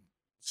 and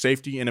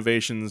safety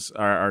innovations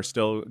are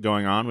still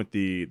going on with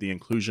the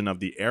inclusion of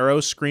the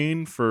aero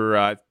screen for,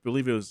 I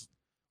believe it was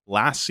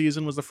last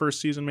season was the first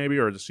season maybe,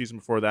 or the season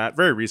before that.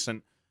 Very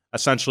recent.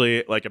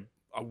 Essentially like a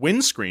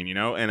windscreen, you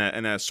know,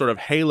 and a sort of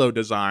halo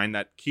design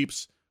that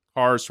keeps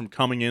cars from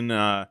coming in,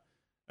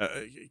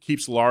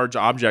 keeps large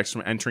objects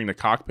from entering the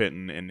cockpit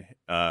and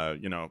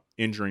you know,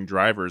 injuring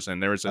drivers.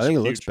 And there was this, I think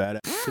it looks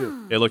badass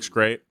too. It looks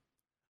great.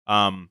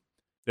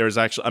 There was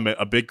actually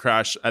a big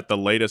crash at the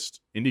latest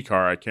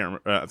IndyCar. I can't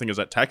remember. I think it was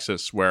at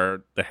Texas,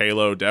 where the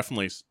halo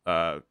definitely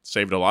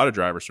saved a lot of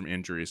drivers from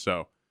injury.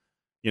 So,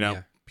 you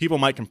know, people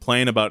might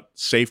complain about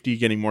safety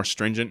getting more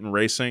stringent in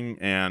racing,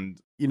 and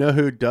you know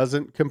who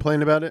doesn't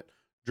complain about it?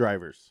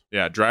 Drivers.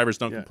 Yeah, drivers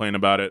don't complain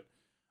about it.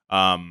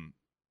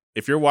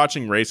 If you're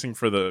watching racing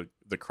for the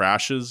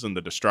crashes and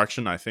the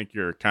destruction, I think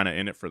you're kind of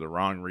in it for the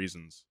wrong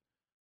reasons.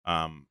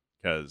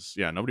 Because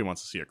nobody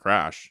wants to see a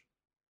crash.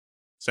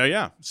 So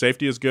yeah,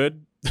 safety is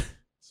good,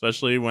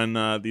 especially when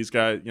these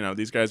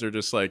guys are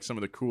just like some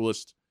of the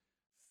coolest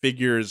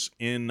figures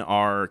in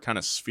our kind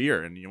of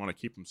sphere, and you want to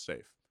keep them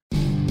safe.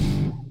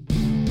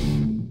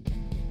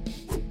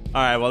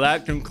 All right, well,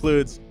 that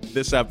concludes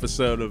this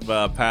episode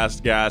of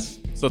Past Gas.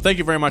 So thank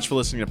you very much for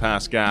listening to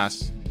Past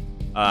Gas.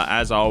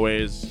 As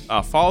always,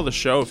 follow the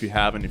show if you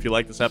haven't. If you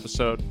like this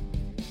episode,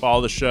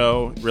 follow the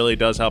show. It really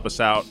does help us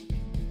out.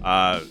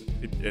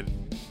 It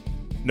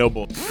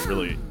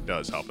really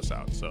does help us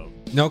out. So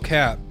no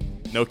cap,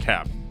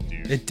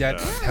 dude. It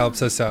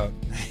helps us out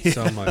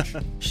so much.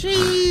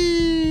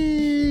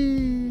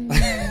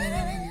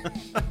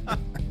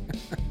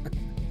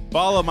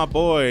 Follow my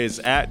boys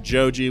at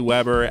Joji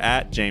Weber,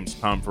 at James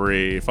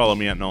Pumphrey. Follow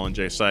me at Nolan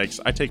J.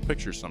 Sykes. I take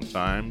pictures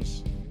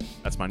sometimes.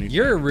 That's my new thing.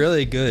 You're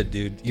really good,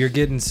 dude. You're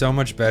getting so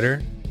much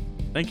better.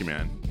 Thank you,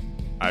 man.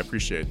 I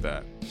appreciate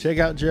that. Check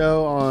out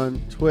Joe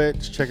on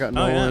Twitch. Check out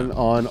Nolan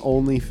on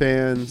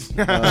OnlyFans.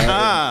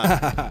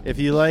 If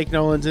you like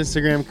Nolan's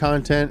Instagram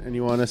content and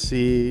you want to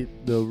see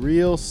the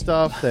real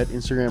stuff that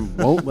Instagram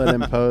won't let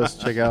him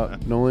post, check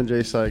out Nolan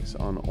J. Sykes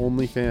on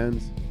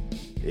OnlyFans.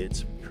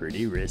 It's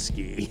pretty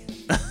risky.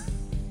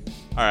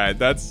 All right,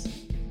 that's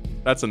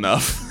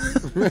enough.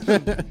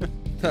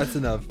 That's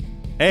enough.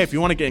 Hey, if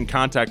you want to get in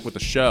contact with the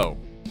show,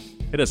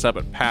 hit us up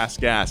at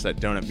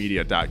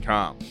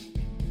passgas@donutmedia.com.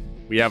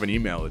 We have an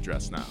email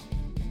address now.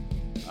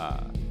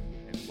 And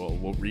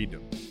we'll read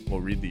them.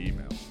 We'll read the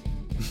emails.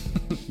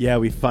 Yeah,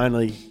 we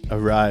finally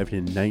arrived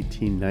in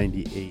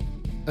 1998.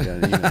 Yeah,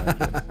 the email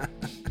address.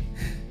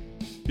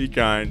 Be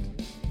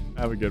kind.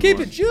 Have a good Keep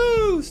one. it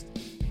juiced.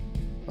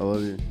 I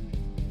love you.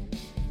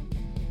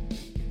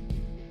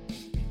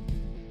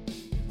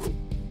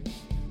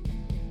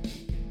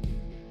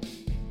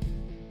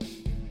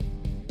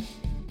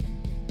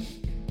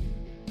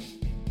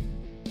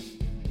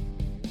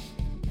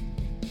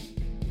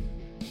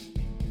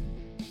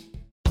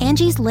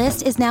 Angie's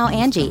List is now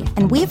Angie,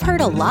 and we've heard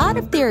a lot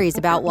of theories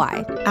about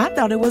why. I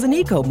thought it was an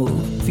eco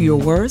move.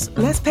 Fewer words,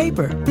 less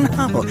paper.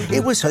 No,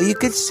 it was so you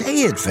could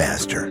say it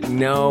faster.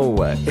 No,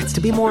 it's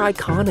to be more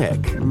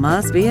iconic.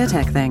 Must be a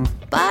tech thing.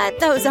 But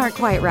those aren't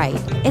quite right.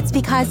 It's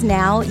because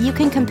now you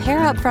can compare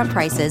upfront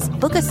prices,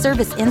 book a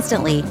service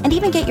instantly, and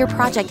even get your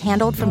project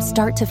handled from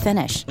start to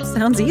finish.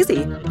 Sounds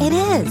easy. It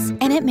is,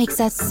 and it makes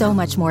us so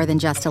much more than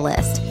just a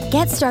list.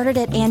 Get started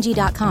at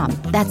Angie.com.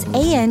 That's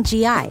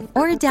ANGI,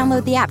 or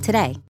download the app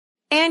today.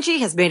 Angie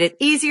has made it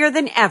easier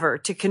than ever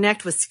to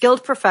connect with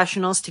skilled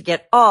professionals to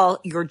get all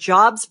your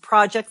jobs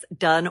projects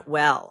done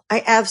well.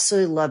 I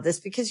absolutely love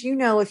this because, you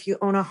know, if you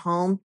own a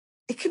home,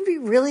 it can be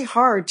really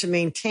hard to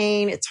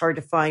maintain. It's hard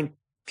to find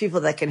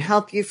people that can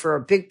help you for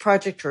a big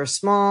project or a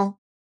small.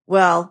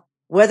 Well,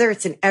 whether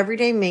it's in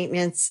everyday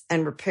maintenance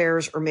and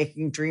repairs or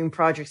making dream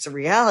projects a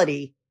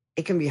reality,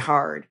 it can be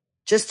hard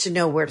just to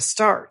know where to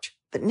start.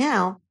 But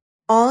now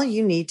all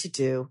you need to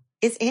do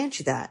is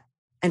Angie that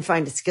and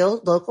find a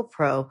skilled local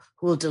pro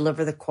who will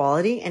deliver the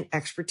quality and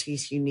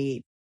expertise you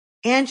need.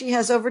 Angie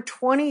has over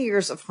 20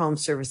 years of home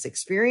service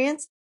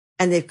experience,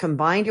 and they've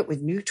combined it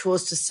with new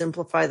tools to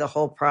simplify the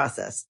whole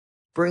process.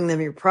 Bring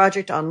them your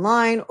project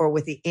online or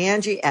with the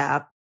Angie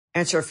app,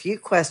 answer a few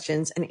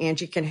questions, and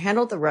Angie can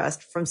handle the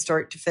rest from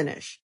start to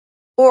finish.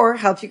 Or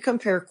help you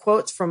compare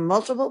quotes from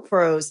multiple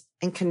pros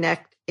and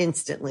connect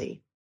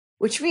instantly,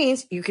 which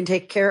means you can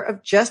take care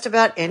of just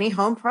about any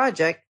home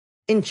project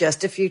in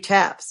just a few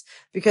taps.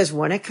 Because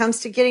when it comes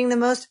to getting the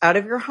most out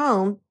of your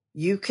home,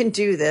 you can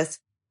do this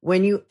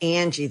when you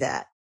Angie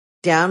that.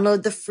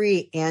 Download the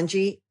free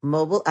Angie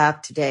mobile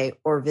app today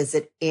or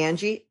visit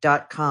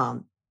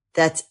Angie.com.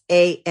 That's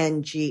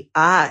ANGI.com.